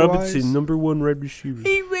 Allen Dynasty-wise? Robinson, number 1 wide receiver.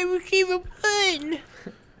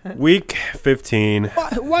 Week 15.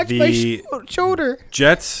 Watch the my shoulder.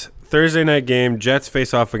 Jets, Thursday night game. Jets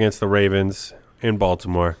face off against the Ravens in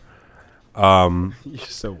Baltimore. You're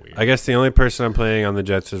so weird. I guess the only person I'm playing on the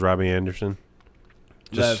Jets is Robbie Anderson.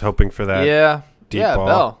 Just Lev. hoping for that. Yeah. Deep yeah, ball.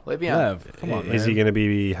 Bell. Le'Veon. Lev, come on, Is man. he going to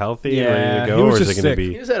be healthy Yeah, and ready to he go, was or is just it going to He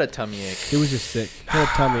be just had a tummy ache. He was just sick. He had a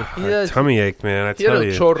tummy. He had, tummy ache, man? I he had tell a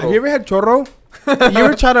you. chorro. Have you ever had chorro? You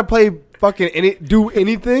ever try to play do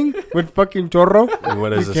anything with fucking chorro?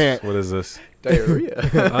 What is You this? can't. What is this? Diarrhea.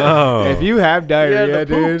 Oh. If you have diarrhea, Yeah, the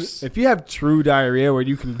dude, poops. if you have true diarrhea where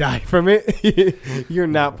you can die from it, you're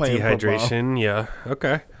not playing Dehydration, yeah.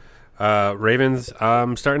 Okay. Ravens,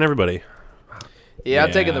 starting everybody. Yeah, I'm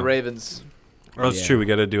Yeah. taking the Ravens. Oh, that's Yeah. true. We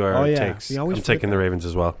got to do our Oh, yeah. takes. We always I'm taking forget the that. Ravens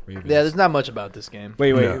as well. football. Yeah, there's not much about this game.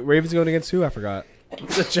 Wait. No. Ravens going against who? I forgot.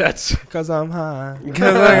 The Jets. Cause I'm high. Jets?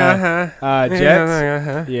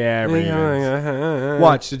 Jets. Yeah, Ravens.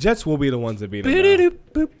 Watch, the Jets will be the ones that beat them.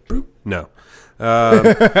 No.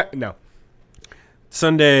 No.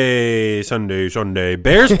 Sunday.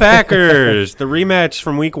 Bears Packers. The rematch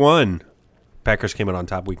from week 1. Packers came out on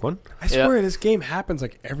top week 1. I swear this game happens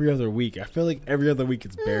like every other week. I feel like every other week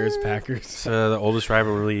it's Bears Packers. It's the oldest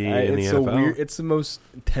rivalry in the It's NFL. so weird. It's the most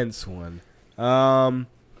intense one.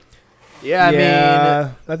 Yeah, I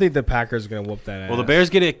mean, I think the Packers are gonna whoop that ass. Well, the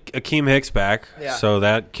Bears get Akeem Hicks back, Yeah. so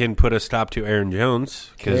that can put a stop to Aaron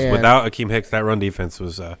Jones. Because Can. without Akeem Hicks, that run defense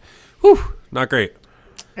was not great.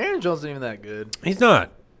 Aaron Jones isn't even that good. He's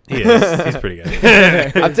not. He is. He's pretty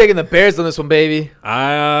good. I'm taking the Bears on this one, baby.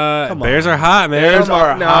 Bears are hot, man. Bears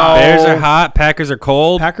are hot. Bears are hot. Packers are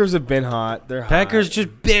cold. Packers have been hot. They're hot. Packers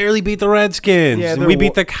just barely beat the Redskins. Yeah, and they're we beat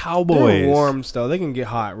the They're Cowboys. warm still. They can get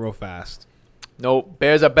hot real fast. Nope.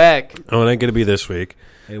 Bears are back. Oh, it ain't going to be this week.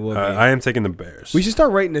 They will be. I am taking the Bears. We should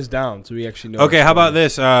start writing this down so we actually know. Okay, what's how going about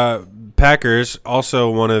this? Packers, also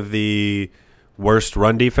one of the worst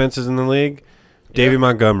run defenses in the league. David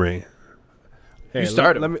Montgomery. Hey, You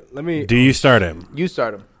start him. Let me. Do you start him? You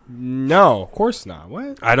start him. No, of course not.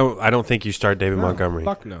 What? I don't think you start David No, Montgomery.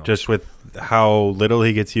 fuck no. Just with how little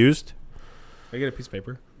he gets used. I get a piece of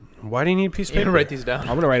paper. Why do you need a piece of You paper? can write these down.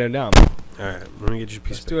 I'm gonna write them down. All right, let me get you a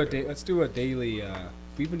piece Let's of paper. let's do a daily.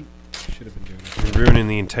 We even should have been doing this. You're ruining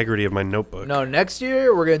the integrity of my notebook. No, next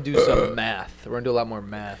year we're gonna do some math. We're gonna do a lot more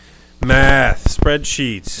math. Math,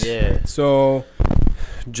 spreadsheets. Yeah. So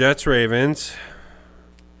Jets, Ravens.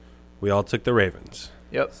 We all took the Ravens.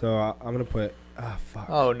 Yep. So I'm gonna put. Fuck.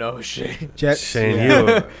 Oh no, Shane. Jets. Shane,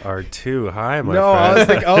 yeah. you are too high, my No,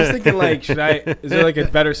 friend. I was thinking like, should I? Is there like a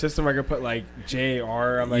better system where I could put like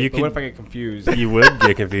JR? I'm like, You but what could- if I get confused? You would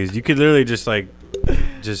get confused. You could literally just.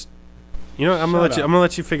 You know, I'm gonna Shut let you. up. I'm gonna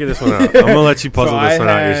let you figure this one out. I'm gonna let you puzzle So this I one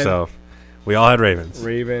out had- yourself. We all had Ravens.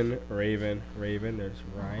 Raven. There's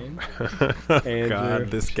Ryan. Andrew, God,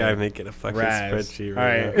 this guy making a fucking spreadsheet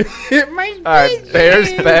right now. All right,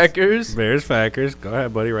 Bears, Packers. Bears, Packers. Go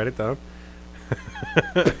ahead, buddy. Write it down.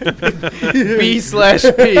 B/P. This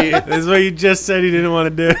is what you just said you didn't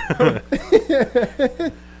want to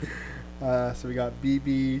do. So we got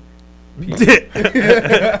BB.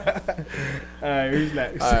 All right, who's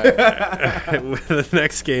next? All right. The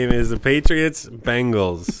next game is the Patriots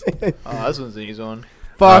Bengals. Oh, this one's an easy one.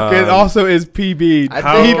 Fuck, it also is PB.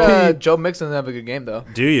 I think Joe Mixon didn't have a good game, though.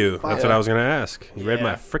 Do you? That's what I was going to ask. You read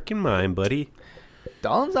my freaking mind, buddy.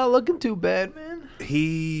 Dalton's not looking too bad, man.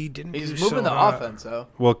 He didn't. He's moving the offense, though.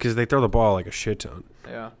 Well, because they throw the ball like a shit ton.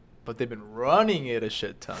 Yeah, but they've been running it a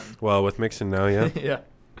shit ton. Well, with Mixon now, yeah. Yeah.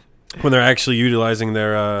 When they're actually utilizing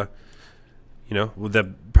their,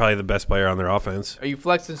 probably the best player on their offense. Are you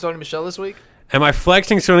flexing Sony Michel this week? Am I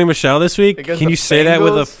flexing Sony Michel this week? Against Can you say that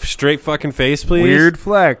with a Bengals? straight fucking face, please? Weird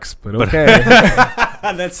flex, but okay.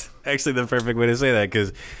 That's actually the perfect way to say that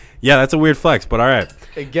because, yeah, that's a weird flex, but all right.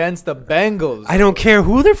 Against the Bengals. I don't care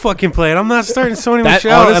who they're fucking playing. I'm not starting Sony That-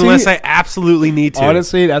 Michel honestly- unless I absolutely need to.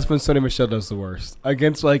 Honestly, that's when Sonny Michel does the worst.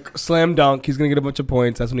 Against, like, slam dunk, he's going to get a bunch of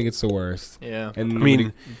points. That's when he gets the worst. Yeah. And I when mean,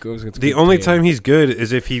 he goes against a the good only team. time he's good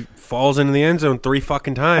is if he falls into the end zone 3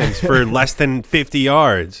 fucking times for less than 50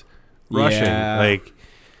 yards rushing. Yeah. Like,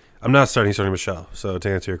 I'm not starting Sony Michel, so to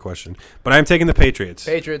answer your question. But I'm taking the Patriots.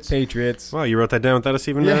 Patriots. Wow, you wrote that down without us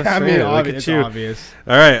even Yeah, I saying mean, it. Look it's at you. obvious.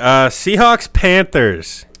 All right, Seahawks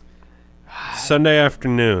Panthers. Sunday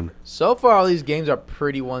afternoon. So far, all these games are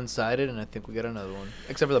pretty one-sided, and I think we got another one,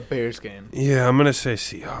 except for the Bears game. Yeah, I'm gonna say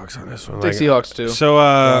Seahawks on this one. Take Seahawks too. So,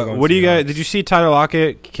 going what do you guys? Seahawks. Did you see Tyler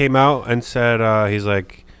Lockett came out and said he's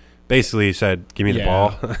like, basically he said, "Give me the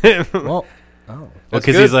ball." Well, oh. That's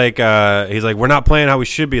Because good. he's like, we're not playing how we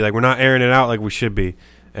should be. Like, we're not airing it out like we should be.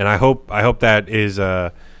 And I hope that is.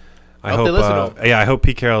 I hope they listen to him. Yeah, I hope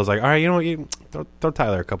Pete Carroll is like, all right, you know what? Throw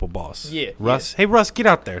Tyler a couple balls. Yeah, Russ. Hey, Russ, get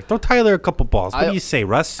out there. Throw Tyler a couple balls. What do you say,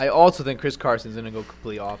 Russ? I also think Chris Carson's going to go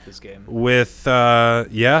completely off this game. With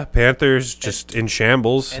Panthers just in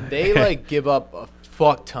shambles. And they, like, give up a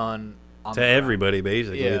fuck ton on to the ground. everybody,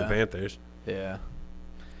 basically, Yeah. the Panthers. Yeah.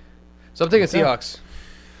 So I'm taking Seahawks.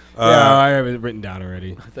 Yeah, I have it written down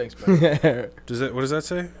already. Thanks, bro. What does that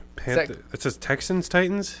say? It says Texans,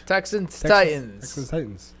 Titans? Texans, Titans. Texans,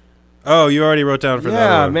 Titans. Oh, you already wrote down for that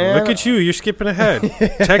Yeah, one. man. Look at you. You're skipping ahead.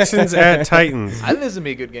 Texans at Titans. I think this is going to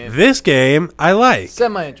be a good game. This game, I like.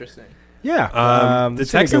 Semi-interesting. Yeah. The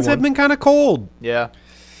Texans have been kind of cold. Yeah.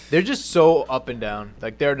 They're just so up and down.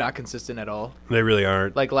 Like, they're not consistent at all. They really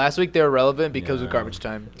aren't. Like, last week they were relevant because of Yeah. garbage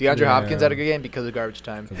time. DeAndre Yeah. Hopkins had a good game because of garbage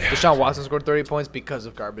time. Deshaun Watson scored 30 points because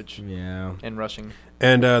of garbage Yeah. and rushing.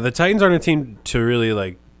 And the Titans aren't a team to really,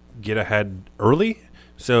 like, get ahead early.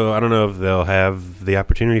 So I don't know if they'll have the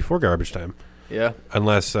opportunity for garbage time. Yeah.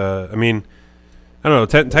 Unless, I don't know.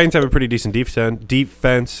 Titans have a pretty decent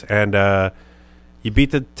defense, and you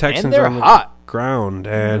beat the Texans And they're on the hot. ground.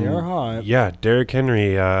 And They're hot. yeah, Derrick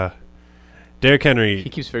Henry. He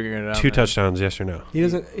keeps figuring it out. 2 man. touchdowns, yes or no? He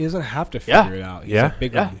doesn't have to Yeah. figure it out. He's Yeah? a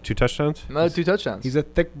big Yeah. one. 2 touchdowns? Another 2 touchdowns. He's a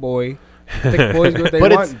thick boy. Thick boys do what they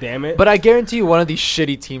But want, it's- damn it. But I guarantee you one of these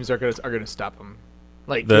shity teams are gonna stop him.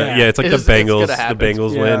 Like, It's like It's the Bengals. gonna The happen.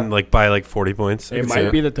 Bengals Yeah. win like by like 40 points. I it can see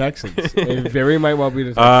might be the Texans. It very might well be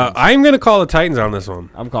the Texans. I'm gonna call the Titans on this one.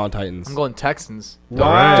 I'm calling Titans. I'm going Texans.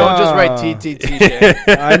 Wow. Don't just write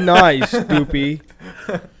TTT. I'm not, you stupid.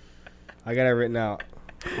 I got it written out.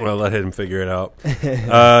 Well, let him figure it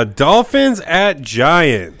out. Dolphins at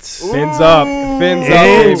Giants. Fins up. Fins up,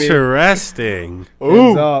 baby. Interesting.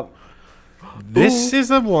 Fins up. This is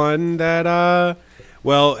the one that,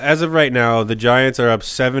 well, as of right now, the Giants are up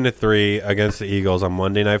 7-3 against the Eagles on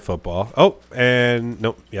Monday Night Football. Oh, and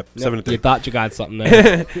nope, yep, 7-3. You thought you got something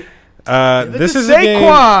there. This is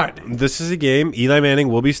Saquon. a game. This is a game. Eli Manning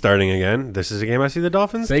will be starting again. This is a game I see the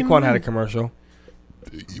Dolphins. Saquon had a commercial.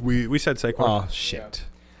 We said Saquon. Oh, shit.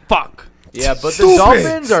 Fuck. Yeah, but Stupid. the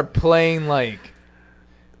Dolphins are playing like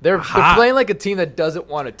they're Hot. playing like a team that doesn't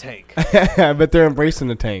want to tank. But they're embracing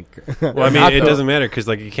the tank. Well, I mean, Not it though. doesn't matter because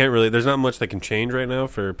like you can't really. There's not much that can change right now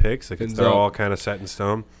for picks. Like Fins they're up. all kind of set in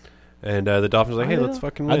stone. And the Dolphins are like, hey, let's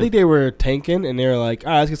fucking win. I think they were tanking, and they were like,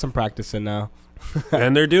 all right, let's get some practice in now.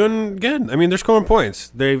 And they're doing good. I mean, they're scoring points.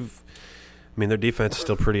 Their defense is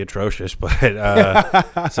still pretty atrocious, but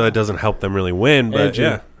so it doesn't help them really win. But Andrew,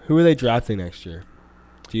 yeah, who are they drafting next year?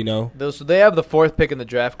 Do you know? So they have the 4th pick in the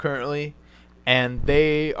draft currently, and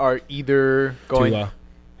they are either going. Tua.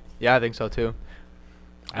 Yeah, I think so too.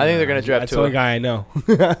 I think they're going to draft That's Tua. the only guy I know.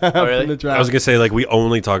 Oh, really? From the draft. I was gonna say like we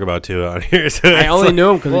only talk about Tua on here. So I only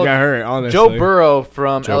knew him because he got hurt. Honestly, Joe Burrow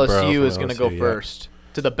from Joe Burrow LSU from is going to go LSU, yeah. first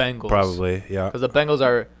to the Bengals. probably, yeah. Because the Bengals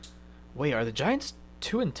are. Wait, are the Giants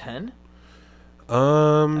 2-10?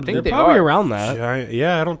 I think they're they probably are. around that.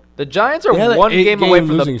 yeah, I don't. The Giants are They had, like, one game away from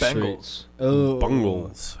the losing streak. Bengals. Oh,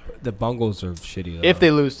 Bungles. The Bungles are shitty. Though. If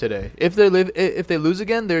they lose today, if they lose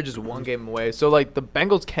again, they're just one game away. So like the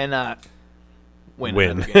Bengals cannot win.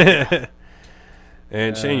 another game.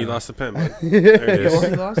 And Shane, you lost the pen. Bud. There it You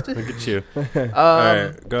already is. lost it. Look at you. All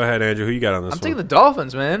right, go ahead, Andrew. Who you got on this I'm one? taking the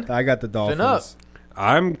Dolphins, man. I got the Dolphins. up.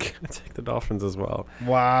 I'm gonna take the Dolphins as well.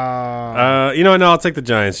 Wow. You know what? No, I'll take the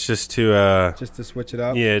Giants just to Just to switch it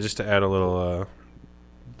up. yeah, just to add a little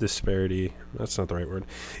disparity. That's not the right word.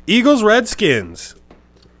 Eagles, Redskins.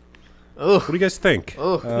 Ugh. What do you guys think?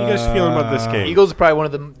 Ugh. What are you guys feeling about this game? Eagles are probably one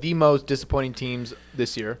of the most disappointing teams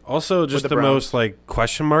this year. Also, just the the Browns. most like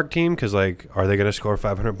question mark team because like, are they going to score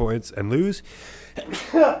 500 points and lose,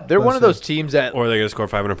 They're one of those teams that or are they going to score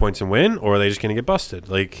 500 points and win, or are they just going to get busted?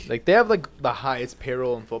 Like they have like the highest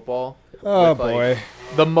payroll in football. Oh with, like, boy.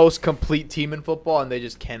 the most complete team in football, and they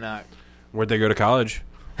just cannot. where'd they go to college?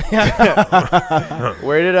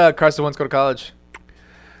 Where did Carson Wentz go to college?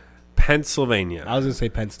 Pennsylvania. I was gonna say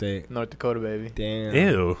Penn State. North Dakota, baby. Damn.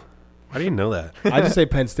 Ew. Why do you know that? I just say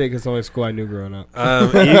Penn State because it's the only school I knew growing up.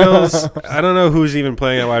 Eagles. I don't know who's even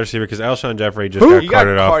playing at wide receiver because Alshon Jeffrey just got He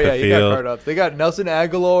carted off the he got field. carted up. They got Nelson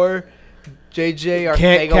Aguilar, JJ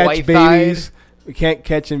Can't Arcega catch Whiteside. babies. We can't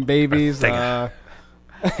catching babies. Arcega.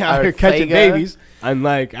 You're catching Arcega. babies.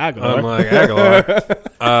 Unlike Aguilar. Unlike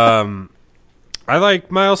Aguilar. I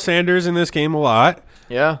like Miles Sanders in this game a lot.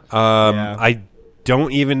 Yeah. Yeah. I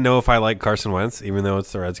don't even know if I like Carson Wentz, even though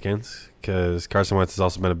it's the Redskins, because Carson Wentz has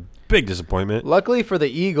also been a big disappointment. Luckily for the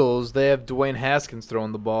Eagles, they have Dwayne Haskins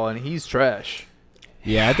throwing the ball, and he's trash.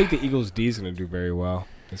 Yeah, I think the Eagles D is going to do very well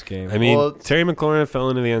this game. I mean, Well, Terry McLaurin fell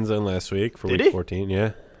into the end zone last week for Did week he? 14.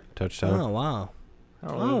 Yeah, touchdown. oh, wow. I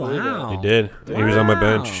don't really believe that. He did. He was on my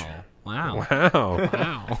bench. Wow. Wow.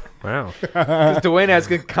 Wow. Wow. Because Dwayne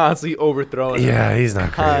Haskins constantly overthrowing. Yeah, he's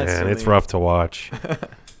not great, man. Constantly. It's rough to watch.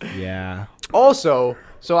 Yeah. Also,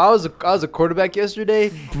 so I was a quarterback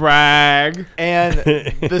yesterday, Brag. and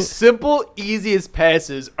the simple, easiest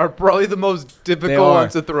passes are probably the most They difficult are.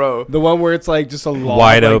 ones to throw. The one where it's like just a long,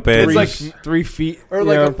 Wide like, open. Three, It's like 3 feet. Or you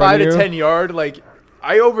like know, a in front 5 of to you. 10 yard. Like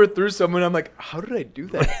I overthrew someone. I'm like, how did I do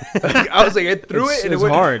that? Like, I was like, I threw It's- it and it it's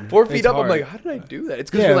went hard. 4 feet It's up. I'm hard. like, how did I do that?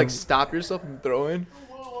 It's because Yeah. you like stop yourself from throwing.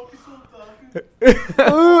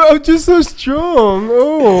 Oh, I'm just so strong.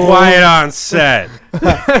 Oh. Quiet on set.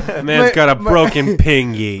 Man's got a broken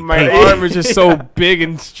pingy. My arm is just so big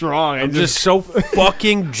and strong. I'm just so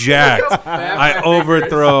fucking jacked. I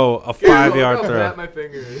overthrow a 5-yard Look how throw. fat my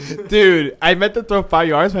finger is. Dude, I meant to throw 5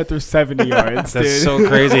 yards, but I threw 70 yards. That's dude. so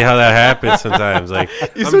crazy how that happens sometimes. Like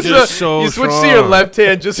You I'm switch, just so you switch strong. to your left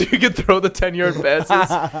hand just so you can throw the 10-yard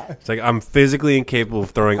passes. It's like I'm physically incapable of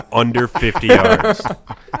throwing under 50 yards.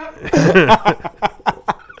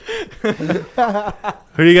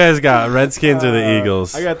 Who do you guys got? Redskins or the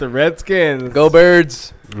Eagles? I got the Redskins. Go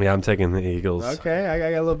Birds. Yeah, I'm taking the Eagles. Okay, I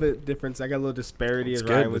got a little bit difference. I got a little disparity, as That's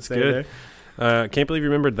Ryan good. would That's say good. there. Can't believe you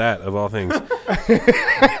remembered that, of all things.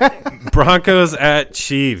 Broncos at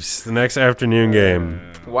Chiefs, the next afternoon game.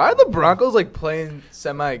 Why are the Broncos like playing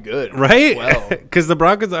semi-good? Right? Well, Because the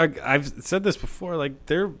Broncos, I've said this before, like,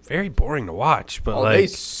 they're very boring to watch. But, they like,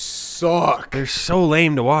 suck. they're so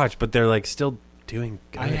lame to watch, but they're, like, still doing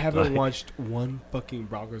good. I haven't Like, watched one fucking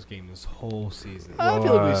Broncos game this whole season. I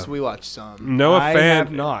feel like we watched some. Noah I Fant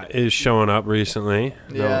have not. is showing up recently.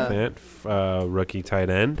 Yeah. Noah Fant, rookie tight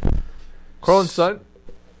end. Cortland Sutton.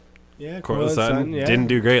 Yeah, Cortland Sutton yeah. didn't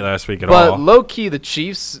do great last week at But all. low-key, the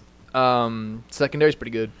Chiefs secondary is pretty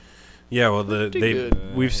good. Yeah, well, Pretty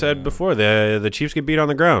good. we've said before the Chiefs get beat on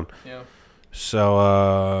the ground. Yeah.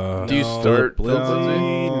 So Do you start Phil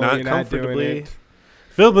Lindsay? Not you're comfortably. doing it.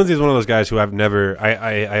 Philip Lindsay is one of those guys who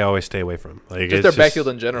I always stay away from. Like Just it's their backfield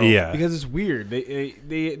in general. Yeah, Because it's weird. They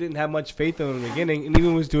didn't have much faith in him in the beginning, and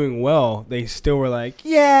even was doing well. They still were like,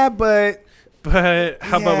 yeah, but but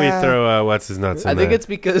how about we Yeah. throw what's his nuts? I in think there? it's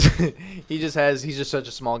because he's just such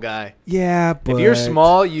a small guy. yeah, but If you're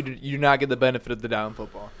small, you do not get the benefit of the down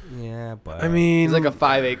football. yeah, but I mean, He's like a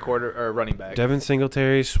 5'8" quarter or running back. Devin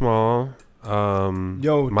Singletary's small. yo,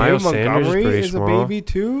 Miles David Sanders Montgomery is pretty is small. a baby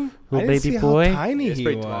too. Little I didn't baby see boy? how tiny He's he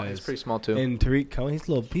pretty was. small. He's pretty small too. And Tariq Cohen, he's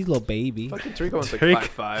a little baby. Fucking Tariq Cohen's like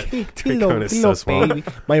Tariq- 5'5". He Cohen is so small. baby.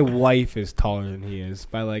 My wife is taller than he is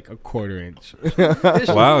by like a quarter inch.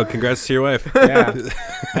 Wow! Congrats to your wife. Yeah,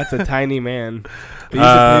 that's a tiny man.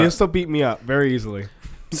 But he'll still beat me up very easily.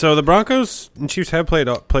 So the Broncos and Chiefs have played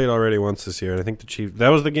already once this year, and I think the Chiefs. That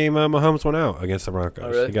was the game Mahomes went out against the Broncos. Oh,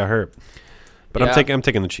 really? He got hurt, but Yeah. I'm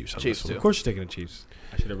taking the Chiefs. On Chiefs this one. too. Of course you're taking the Chiefs.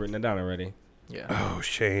 I should have written it down already. Yeah. Oh,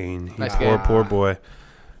 Shane, Nice poor game. poor boy.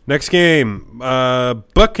 Next game,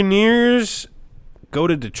 Buccaneers go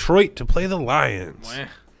to Detroit to play the Lions.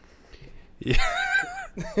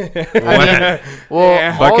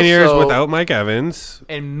 Well, Buccaneers also, without Mike Evans.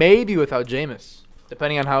 and maybe without Jameis,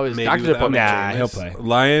 depending on how his Maybe doctor's without appointment. Nah, goes. he'll play.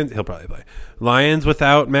 Lions, he'll probably play. Lions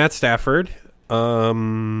without Matt Stafford.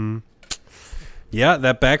 Yeah,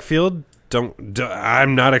 that backfield.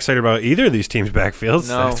 I'm not excited about either of these teams' backfields.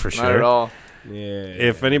 No, that's for sure. not at all. Yeah.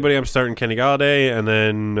 If anybody, I'm starting Kenny Galladay and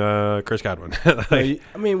then Chris Godwin. I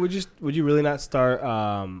mean, would you really not start?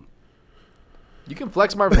 You can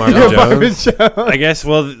flex Marvin Marvin Jones. Jones. I guess.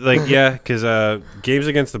 Well, because games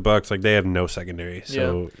against the Bucks, they have no secondary.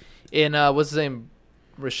 So In what's his name,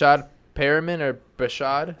 Rashad Perriman or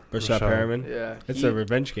Bashad? Rashad Perriman. Yeah, It's a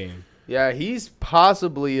revenge game. Yeah, he's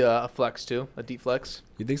possibly a flex too, a deep flex.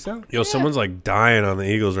 You think so? someone's dying on the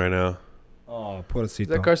Eagles right now. Oh, Is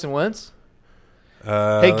that Carson Wentz?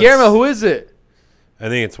 Hey, Hey, Guillermo, who is it? I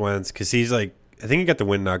think it's Wentz because he's I think he got the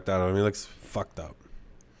wind knocked out of him. He looks fucked up.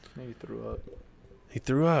 Maybe threw up. He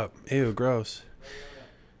threw up. Ew, gross.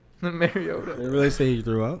 Mariota. They really say he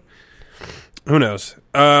threw up? Who knows?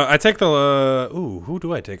 I take the. Who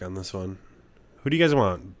do I take on this one? Who do you guys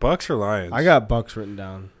want? Bucks or Lions? I got Bucks written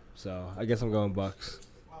down, so I guess I'm going Bucks.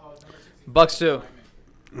 Bucks too.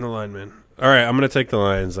 the lineman. All right, I'm gonna take the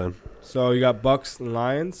Lions then. So you got Bucks and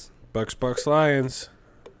Lions. Bucks, Lions.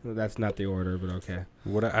 That's not the order, but okay.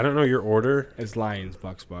 What? I don't know your order. It's Lions,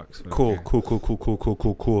 Bucks. But Cool,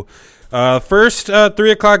 okay. cool. First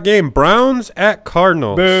 3 o'clock game: Browns at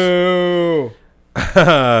Cardinals. Boo!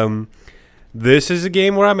 This is a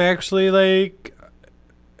game where I'm actually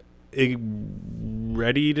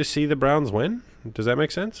ready to see the Browns win. Does that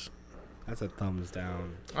make sense? That's a thumbs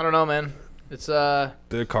down. I don't know, man. It's The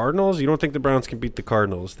Cardinals. You don't think the Browns can beat the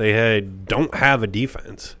Cardinals? They don't have a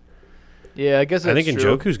defense. Yeah, I guess that's I think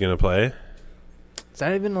true. Njoku's gonna play. Is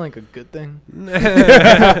that even a good thing?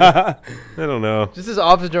 I don't know. Just this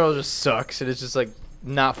offense in general just sucks, and it's just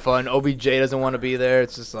not fun. OBJ doesn't want to be there.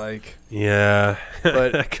 It's just Yeah.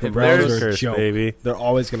 But The if Browns there's- are a Curse, joke. baby. They're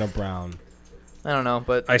always gonna Brown. I don't know,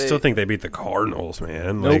 but I still think they beat the Cardinals,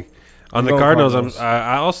 man. Nope. On I'm the going Cardinals,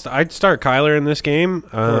 Cardinals. I'd start Kyler in this game.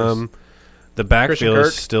 The backfield Kirk?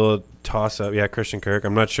 is still a toss up. Yeah, Christian Kirk.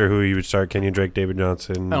 I'm not sure who you would start. Kenyon Drake, David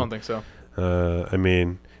Johnson. I don't think so. I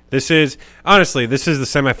mean, this is the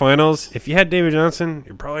semifinals. If you had David Johnson,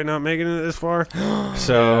 you're probably not making it this far.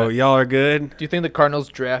 So y'all are good. Do you think the Cardinals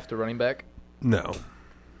draft a running back No,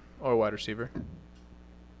 or a wide receiver?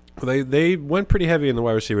 they went pretty heavy in the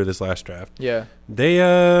wide receiver this last draft. Yeah. They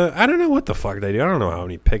I don't know what the fuck they do. I don't know how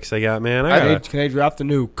many picks they got, man. Can they draft a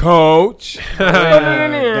new coach?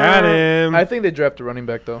 Got him. I think they draft a running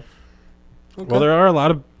back though. Well, there are a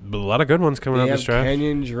lot of good ones coming They out have this draft.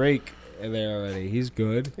 Kenyon Drake in there already. He's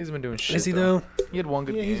good. He's been doing shit. Is he though? He had one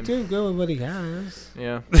good Yeah, game. he's doing good with what he has.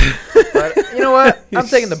 Yeah. But you know what? I'm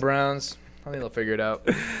taking the Browns. I think they'll figure it out.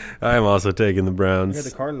 I'm also taking the I Browns. got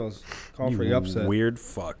the Cardinals. Call for You the upset. weird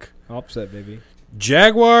fuck. Upset, baby.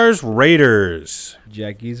 Jaguars, Raiders.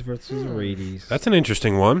 Jackies versus Raiders. That's an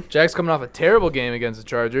interesting one. Jack's coming off a terrible game against the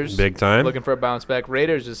Chargers. Big time. Looking for a bounce back.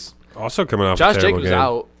 Raiders just Also coming off Josh a terrible Jacobs game.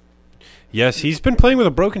 out. Yes, he's been playing with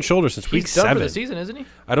a broken shoulder since week He's done 7. for the season, isn't he?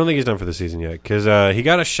 I don't think he's done for the season yet because he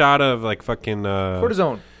got a shot of fucking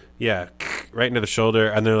Cortisone. yeah, right into the shoulder,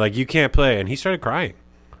 and they're like, "You can't play," and he started crying.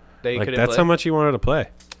 They couldn't That's play. how much he wanted to play.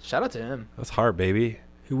 Shout out to him. That's hard, baby.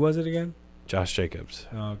 Who was it again? Josh Jacobs.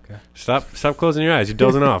 Oh, okay. Stop closing your eyes. You're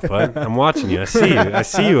dozing off, bud. I'm watching you. I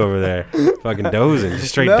see you over there. Fucking dozing. Just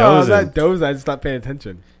straight dozing. I'm not dozing. I just stopped paying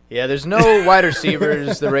attention. Yeah, there's no wide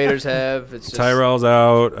receivers the Raiders have. It's just, Tyrell's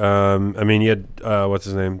out. I mean, you had what's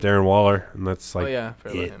his name, Darren Waller, and that's Oh yeah,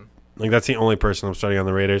 forgot about it. him. That's the only person I'm starting on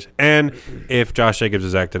the Raiders. And if Josh Jacobs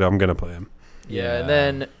is active, I'm gonna play him. Yeah, and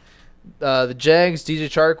then the Jags, DJ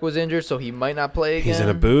Chark was injured, so he might not play again. He's in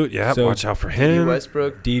a boot. Yeah, So, watch out for Dede him.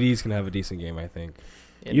 Westbrook. DD's gonna have a decent game, I think.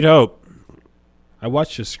 You'd hope. I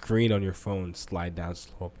watched your screen on your phone slide down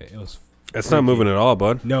slow bit. It was. It's not moving at all,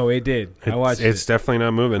 bud. No, it did. I watched It's it. definitely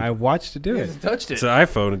not moving. I watched it do He it. hasn't touched It's it. an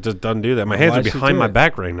iPhone. It just doesn't do that. My I hands are watched it behind do my it.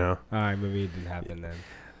 back right now. All right, maybe it didn't happen then.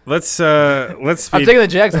 Let's I'm speed. taking the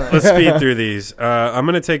Jags on Let's that. speed through these. I'm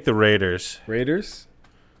gonna take the Raiders.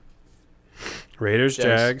 Raiders,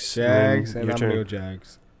 Jags, Jags, Your and I'm turn. gonna go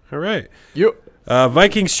Jags. All right. Yep.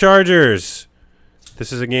 Vikings, Chargers.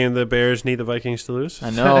 This is a game the Bears need the Vikings to lose. I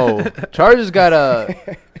know. Chargers got to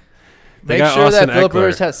They make got sure Austin that Philip Eckler.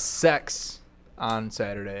 Rivers has sex on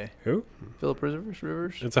Saturday. Who? Phillip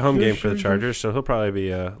Rivers. It's a home game for the Chargers, so he'll probably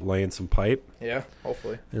be laying some pipe. Yeah,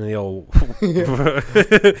 hopefully. And the old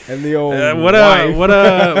And the old what wife.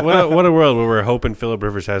 a world where we're hoping Phillip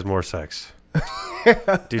Rivers has more sex.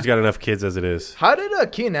 Dude's got enough kids as it is. How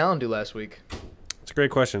did Keenan Allen do last week? It's a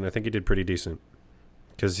great question. I think he did pretty decent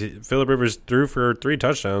because Phillip Rivers threw for 3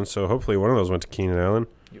 touchdowns, so hopefully one of those went to Keenan Allen.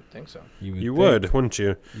 You would think so. You would, wouldn't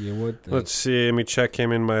you? You would think. Let's see. Let me check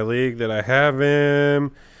him in my league that I have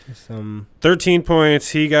him. 13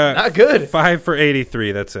 points. He got not good. 5 for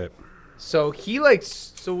 83. That's it. So he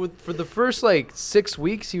for the first 6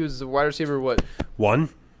 weeks he was the wide receiver. What? 1.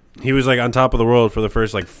 He was on top of the world for the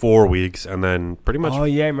first 4 weeks, and then pretty much. Oh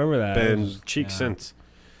yeah, I remember that. Been cheeks since.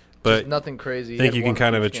 But just nothing crazy. I think you can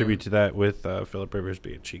kind of attribute to that with Phillip Rivers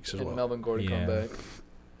being cheeks as well. Melvin Gordon come back.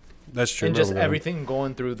 That's true. And just everything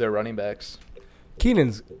going through their running backs.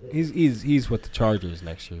 Keenan's he's with the Chargers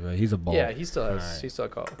next year, right? He's a ball. Yeah, he still has.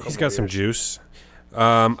 Right. He's got some juice.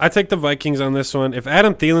 I take the Vikings on this one. If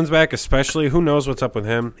Adam Thielen's back, especially, who knows what's up with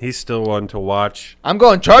him? He's still one to watch. I'm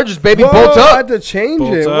going Chargers, baby. Whoa, Bolts up. I had to change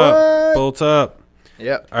it. What? Bolts up.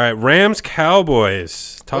 Yep. All right, Rams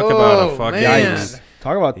Cowboys. Talk about a fucking yikes.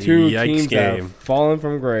 Talk about two yikes teams game. that have fallen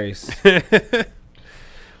from grace.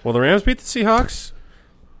 Well, the Rams beat the Seahawks.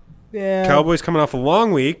 Yeah. Cowboys coming off a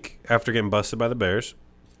long week after getting busted by the Bears.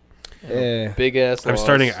 Yeah. Big ass. I'm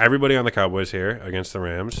starting everybody on the Cowboys here against the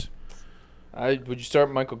Rams. Would you start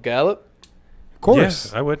Michael Gallup? Of course.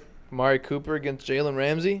 Yes, I would. Amari Cooper against Jalen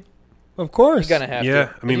Ramsey? Of course. You're going to have to.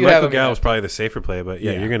 Yeah, I mean, Michael Gallup's probably the safer play, but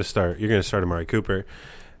yeah, you're going to start. You're going to start Amari Cooper.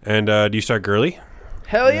 And do you start Gurley?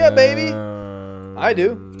 Hell yeah, baby. I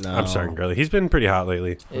do. No. I'm starting Gurley. He's been pretty hot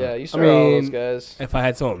lately. Yeah, you start all those guys. If I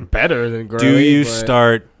had someone better than Gurley. Do you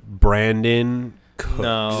start Brandon Cooks?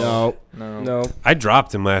 No. I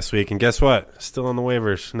dropped him last week, and guess what? Still on the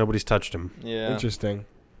waivers. Nobody's touched him. Yeah. Interesting.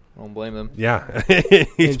 Won't blame them. Yeah.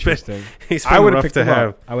 Interesting. He's been rough to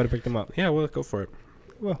have. I would have picked him up. Yeah, well, go for it.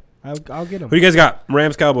 Well, I'll get him. Who do you guys got?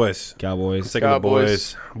 Rams, Cowboys. Cowboys. The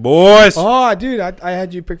boys. Boys. Oh, dude, I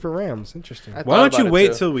had you pick for Rams. Interesting. Why don't you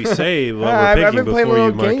wait till we say what we're picking I've been playing a before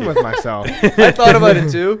you little mark game it? with myself. I thought about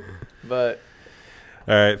it too, but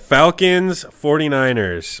all right, Falcons,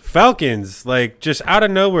 49ers. Falcons, just out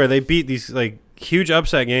of nowhere, they beat these huge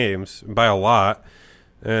upset games by a lot.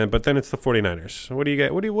 But then it's the 49ers. What do you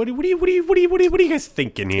guys? What are you guys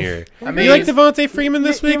thinking here? I mean, you like Devontae Freeman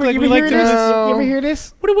this week? You ever hear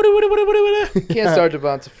this? Can't start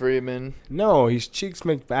Devonta Freeman. No, he's Cheeks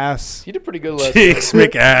McBass. He did pretty good last Cheeks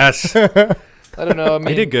week. McAss. I don't know. I mean,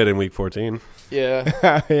 he did good in week 14.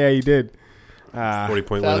 Yeah. Yeah, he did.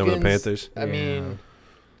 40-point win over the Panthers. I mean,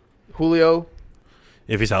 Julio.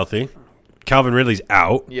 If he's healthy. Calvin Ridley's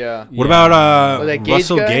out. Yeah. What about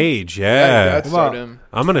Russell guy? Gage? Yeah. I'd start him.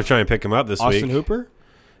 I'm going to try and pick him up this week. Austin Hooper?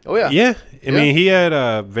 Oh, yeah. Yeah. I mean, he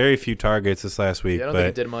had very few targets this last week. Yeah, I don't but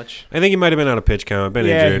think he did much. I think he might have been out of pitch count. Been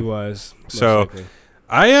yeah, injured. he was. So,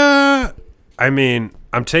 I mean,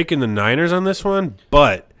 I'm taking the Niners on this one, but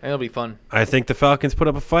I think it'll be fun. I think the Falcons put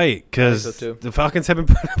up a fight because so the Falcons haven't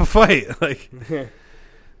put up a fight.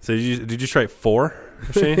 So did you strike 4,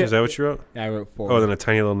 Shane? Is that what you wrote? Yeah, I wrote 4. Oh, then a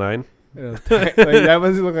tiny little 9?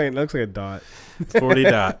 That looks like a dot. 40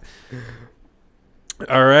 dot.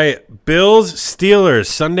 All right. Bills, Steelers,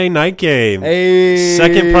 Sunday night game. Hey.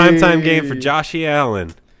 Second primetime game for Joshua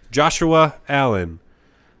Allen.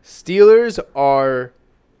 Steelers are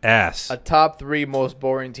Ass. a top 3 most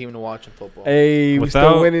boring team to watch in football. Hey, we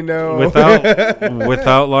still winning though.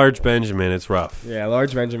 Without Large Benjamin, it's rough. Yeah,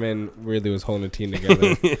 Large Benjamin really was holding the team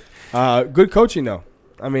together. Good coaching though.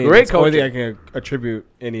 I mean, great it's the only coaching. thing I can attribute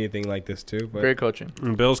anything like this to. But Great coaching.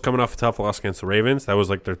 And Bills coming off a tough loss against the Ravens. That was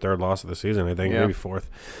their 3rd loss of the season, I think, maybe 4th.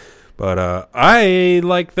 But I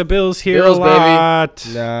like the Bills here Bills, a lot.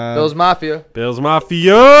 Nah. Bills Mafia. Bills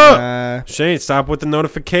Mafia. Nah. Shane, stop with the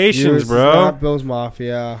notifications, Yours is bro. not Bills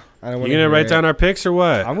Mafia. I don't You want gonna write down our picks or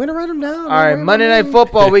what? I'm gonna write them down. All right, Monday Night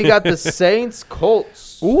Football. We got the Saints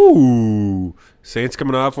Colts. Ooh, Saints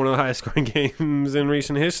coming off one of the highest scoring games in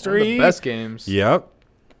recent history. One of the best games. Yep.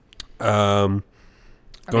 Going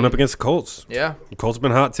up against the Colts. Yeah. The Colts have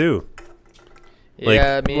been hot too.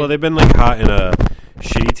 Yeah, I mean, well, they've been hot in a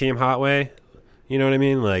shitty team hot way. You know what I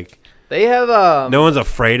mean? they have no one's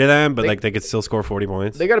afraid of them, but they could still score 40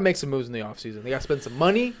 points. They got to make some moves in the offseason. They got to spend some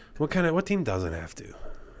money. What team doesn't have to?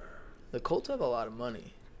 The Colts have a lot of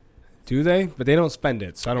money. Do they? But they don't spend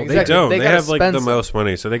it, so I don't. Exactly. They don't. They They gotta have spend the some. most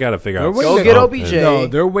money, so they got to figure out. Go get something. OBJ. No,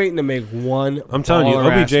 they're waiting to make one. I'm telling you,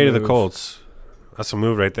 baller-ass OBJ to the move. Colts. That's a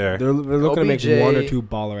move right there. They're looking OBJ. to make 1 or 2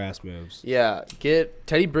 baller ass moves. Yeah, get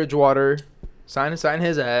Teddy Bridgewater, sign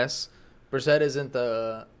his ass. Brissett isn't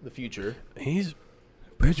the future. He's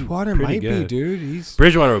Bridgewater pretty might good. be, dude.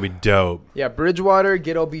 Bridgewater would be dope. Yeah, Bridgewater,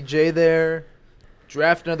 get OBJ there.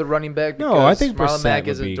 Draft another running back because No, I think Marlon Brissett Mack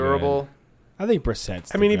would isn't be durable. I think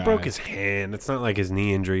Brissett's I mean, the he guy. broke his hand. It's not like his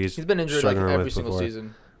knee injuries. He's been injured like every single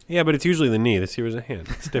season. Yeah, but it's usually the knee. This year was a hand.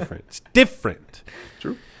 It's different. It's different.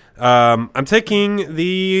 True. I'm taking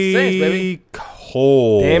the Saints, baby.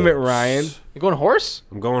 Colts. Damn it, Ryan. You going horse?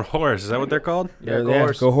 I'm going horse. Is that what they're called? Yeah, go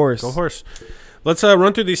horse. Go horse. Go horse. Let's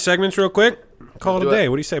run through these segments real quick. Call it a day.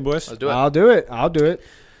 What do you say, boys? Let's do it. I'll do it. I'll do it.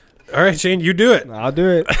 All right, Shane, you do it. I'll do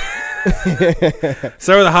it.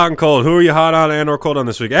 Start with the hot and cold. Who are you hot on and or cold on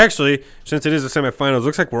this week? Actually, since it is the semifinals,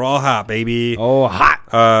 looks like we're all hot, baby. Oh, hot.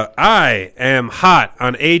 I am hot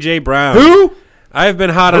on A.J. Brown. Who? I've been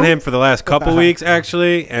hot on him for the last couple weeks,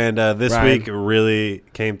 actually, and this Ryan. week really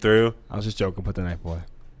came through. I was just joking. Put the knife away.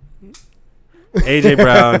 A.J.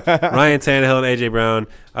 Brown, Ryan Tannehill, and A.J. Brown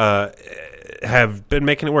have been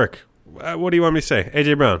making it work. What do you want me to say?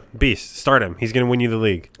 A.J. Brown, beast. Start him. He's going to win you the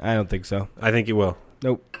league. I don't think so. I think he will.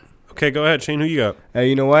 Nope. Okay, go ahead, Shane. Who you got? Hey,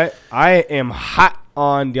 you know what? I am hot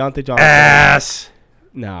on Deontay Johnson. Ass.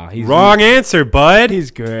 No, he's Wrong answer, bud.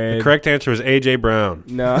 He's good. The correct answer was A.J. Brown.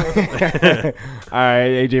 No. All right,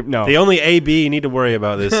 AJ. No. The only A.B. you need to worry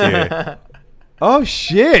about this year. Oh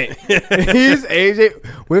shit! He's AJ.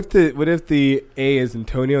 What if the A is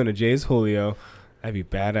Antonio and the J is Julio? That'd be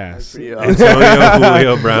badass. Antonio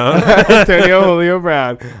Julio Brown. Antonio Julio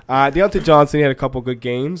Brown. Deontay Johnson had a couple good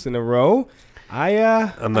games in a row.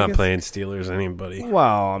 I'm not playing Steelers anybody.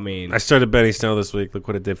 Well, I mean, I started Benny Snell this week. Look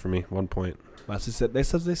what it did for me. 1 point. that's what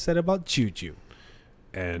they said about Juju.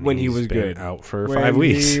 And When he he's was been good. out for When 5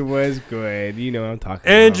 weeks. He was good. You know what I'm talking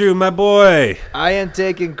Andrew, my boy. I am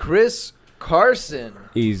taking Chris Carson.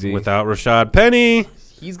 about. Easy. Without Rashad Penny.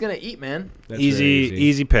 He's going to eat, man. That's Easy, very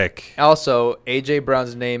easy pick. Also, A.J.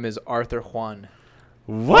 Brown's name is Arthur Juan.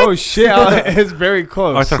 What? Oh shit! It's very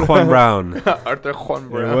close. Arthur Juan Brown. Arthur Juan It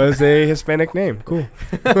Brown. was a Hispanic name. Cool.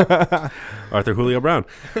 Arthur Julio Brown.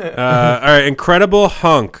 All right, Incredible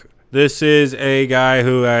Hunk. This is a guy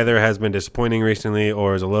who either has been disappointing recently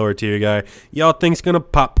or is a lower tier guy. Y'all think's going to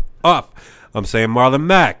pop off. I'm saying Marlon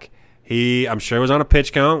Mack. I'm sure was on a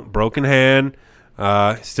pitch count, broken hand.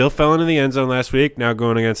 Still fell into the end zone last week. Now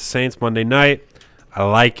going against the Saints Monday night. I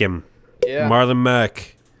like him. Yeah. Marlon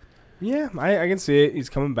Mack. Yeah, I can see it. He's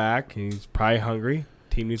coming back. He's probably hungry.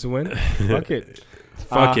 Team needs to win. Fuck it.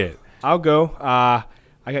 Fuck it. I'll go. I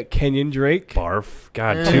got Kenyon Drake. Barf.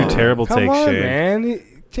 God, two terrible Come takes, on, Shane. man.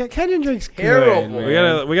 Kenyon Drake's Terrible. good,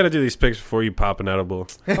 man. We gotta do these picks before you pop an edible.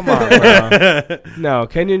 Come on, bro. No,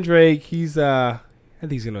 Kenyon Drake. I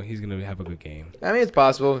think he's gonna have a good game. I mean, it's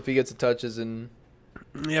possible if he gets the touches and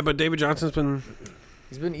Yeah, but David Johnson's been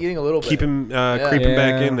he's been eating a little bit. creeping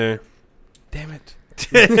back in there. Damn it.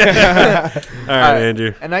 All right,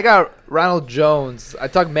 Andrew. And I got Ronald Jones. I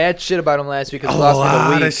talked mad shit about him last week because A he lost me the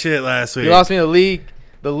lot league. of shit last week. He lost me the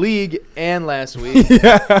league, and last week.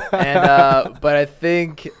 And but I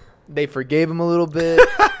think they forgave him a little bit,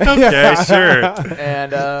 Okay, sure.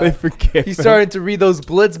 and They forget. he's starting to read those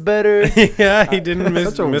blitz better. Yeah, he didn't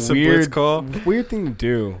miss a blitz call. Weird thing to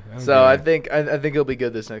do. So I think he'll be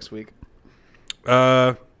good this next week.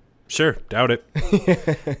 Sure, doubt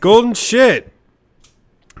it. Golden shit.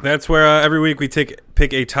 That's where every week we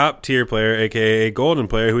pick a top tier player, aka a golden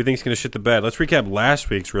player, who we think is going to shit the bed. Let's recap last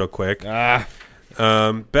week's real quick. Tough. It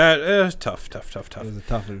was a tough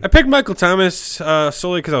one. I picked Michael Thomas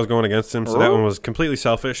solely because I was going against him, so that one was completely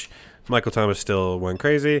selfish. Michael Thomas still went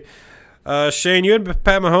crazy. Shane, you had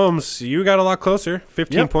Pat Mahomes. You got a lot closer.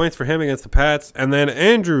 15 points for him against the Pats. And then,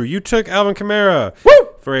 Andrew, you took Alvin Kamara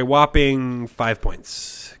for a whopping 5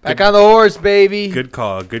 points. Back on the horse, baby. Good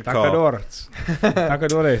call. Good call.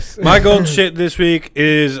 Tacadores. My golden shit this week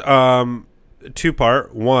is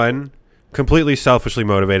two-part. One, completely selfishly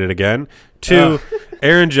motivated again. Two,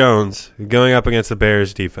 Aaron Jones going up against the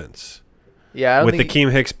Bears defense. Yeah, I don't with think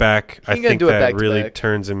Akeem Hicks back, I gonna think do it that back to really back.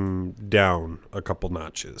 turns him down a couple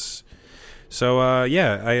notches. So, I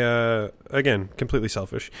again, completely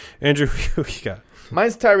selfish. Andrew, who you got?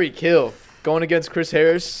 mine's Tyreek Hill going against Chris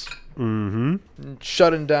Harris. Mm-hmm.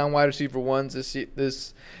 Shutting down wide receiver ones this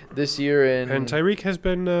year, and Tyreek has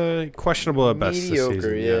been questionable at best this mediocre.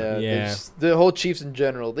 season. Yeah. Yeah. The whole Chiefs in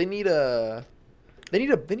general, they need a They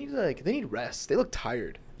need rest. They look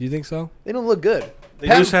tired. You think so? They don't look good. They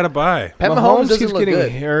just had a bye. Pat Mahomes doesn't keeps look getting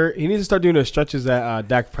good. hurt. He needs to start doing the stretches that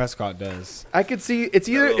Dak Prescott does. I could see it's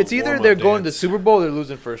either they're going to Super Bowl or they're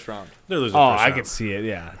losing first round. They're losing. First round. I could see it.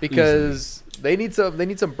 Yeah, because they need some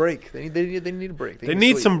break. They need a break. They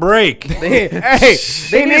need some break. They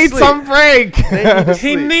need some break.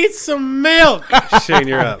 He needs some milk. Shane,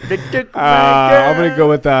 you're up. I'm gonna go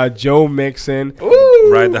with Joe Mixon. Ooh.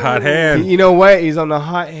 Ride the hot hand. You know what? He's on the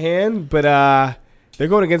hot hand, but they're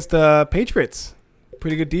going against the Patriots.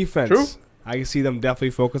 Pretty good defense. True. I can see them definitely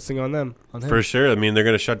focusing on them. On him. For sure. I mean, they're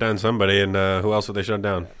going to shut down somebody, and who else would they shut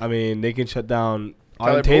down? I mean, they can shut down.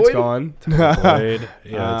 Tyler Tate's Boyd? gone. Boyd.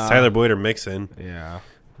 Yeah, it's Tyler Boyd or Mixon. Yeah.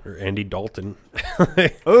 Or Andy Dalton.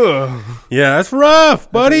 Ugh. Yeah, that's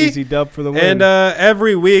rough, buddy. That's an easy dub for the win. And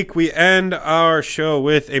every week we end our show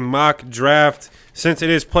with a mock draft. Since it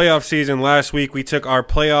is playoff season, last week we took our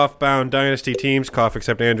playoff-bound dynasty teams. Cough,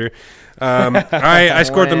 except Andrew. I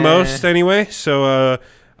scored the most anyway, so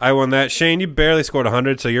I won that. Shane, you barely scored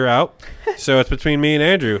 100, so you're out. So it's between me and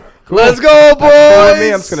Andrew. Cool. Let's go, boys!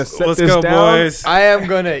 I'm just gonna set Let's this go, down. boys. I am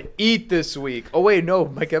gonna eat this week. Oh wait, no,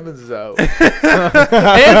 Mike Evans is out. And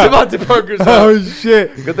Devontae Parker's out. Oh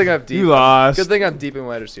shit! Good thing I'm deep. You lost. Good thing I'm deep in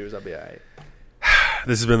wide receivers. I'll be alright.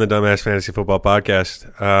 This has been the Dumbass Fantasy Football Podcast.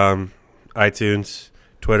 iTunes,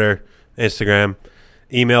 Twitter, Instagram,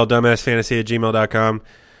 email dumbassfantasy@gmail.com.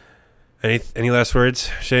 Any last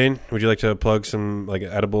words, Shane? Would you like to plug some like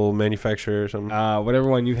edible manufacturer or something? Whatever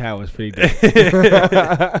one you had was pretty dope.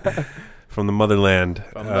 From the motherland.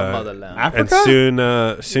 From the motherland. Africa?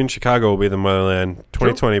 And soon Chicago will be the motherland.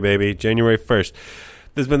 2020, baby. January 1st.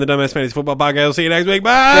 This has been the Dumbass Fantasy Football Podcast. We'll see you next week.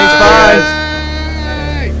 Bye!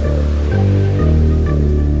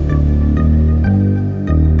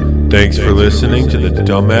 Thanks for listening to the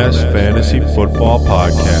Dumbass Fantasy Football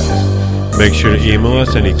Podcast. Make sure to email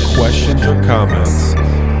us any questions or comments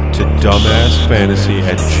to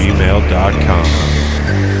dumbassfantasy@gmail.com.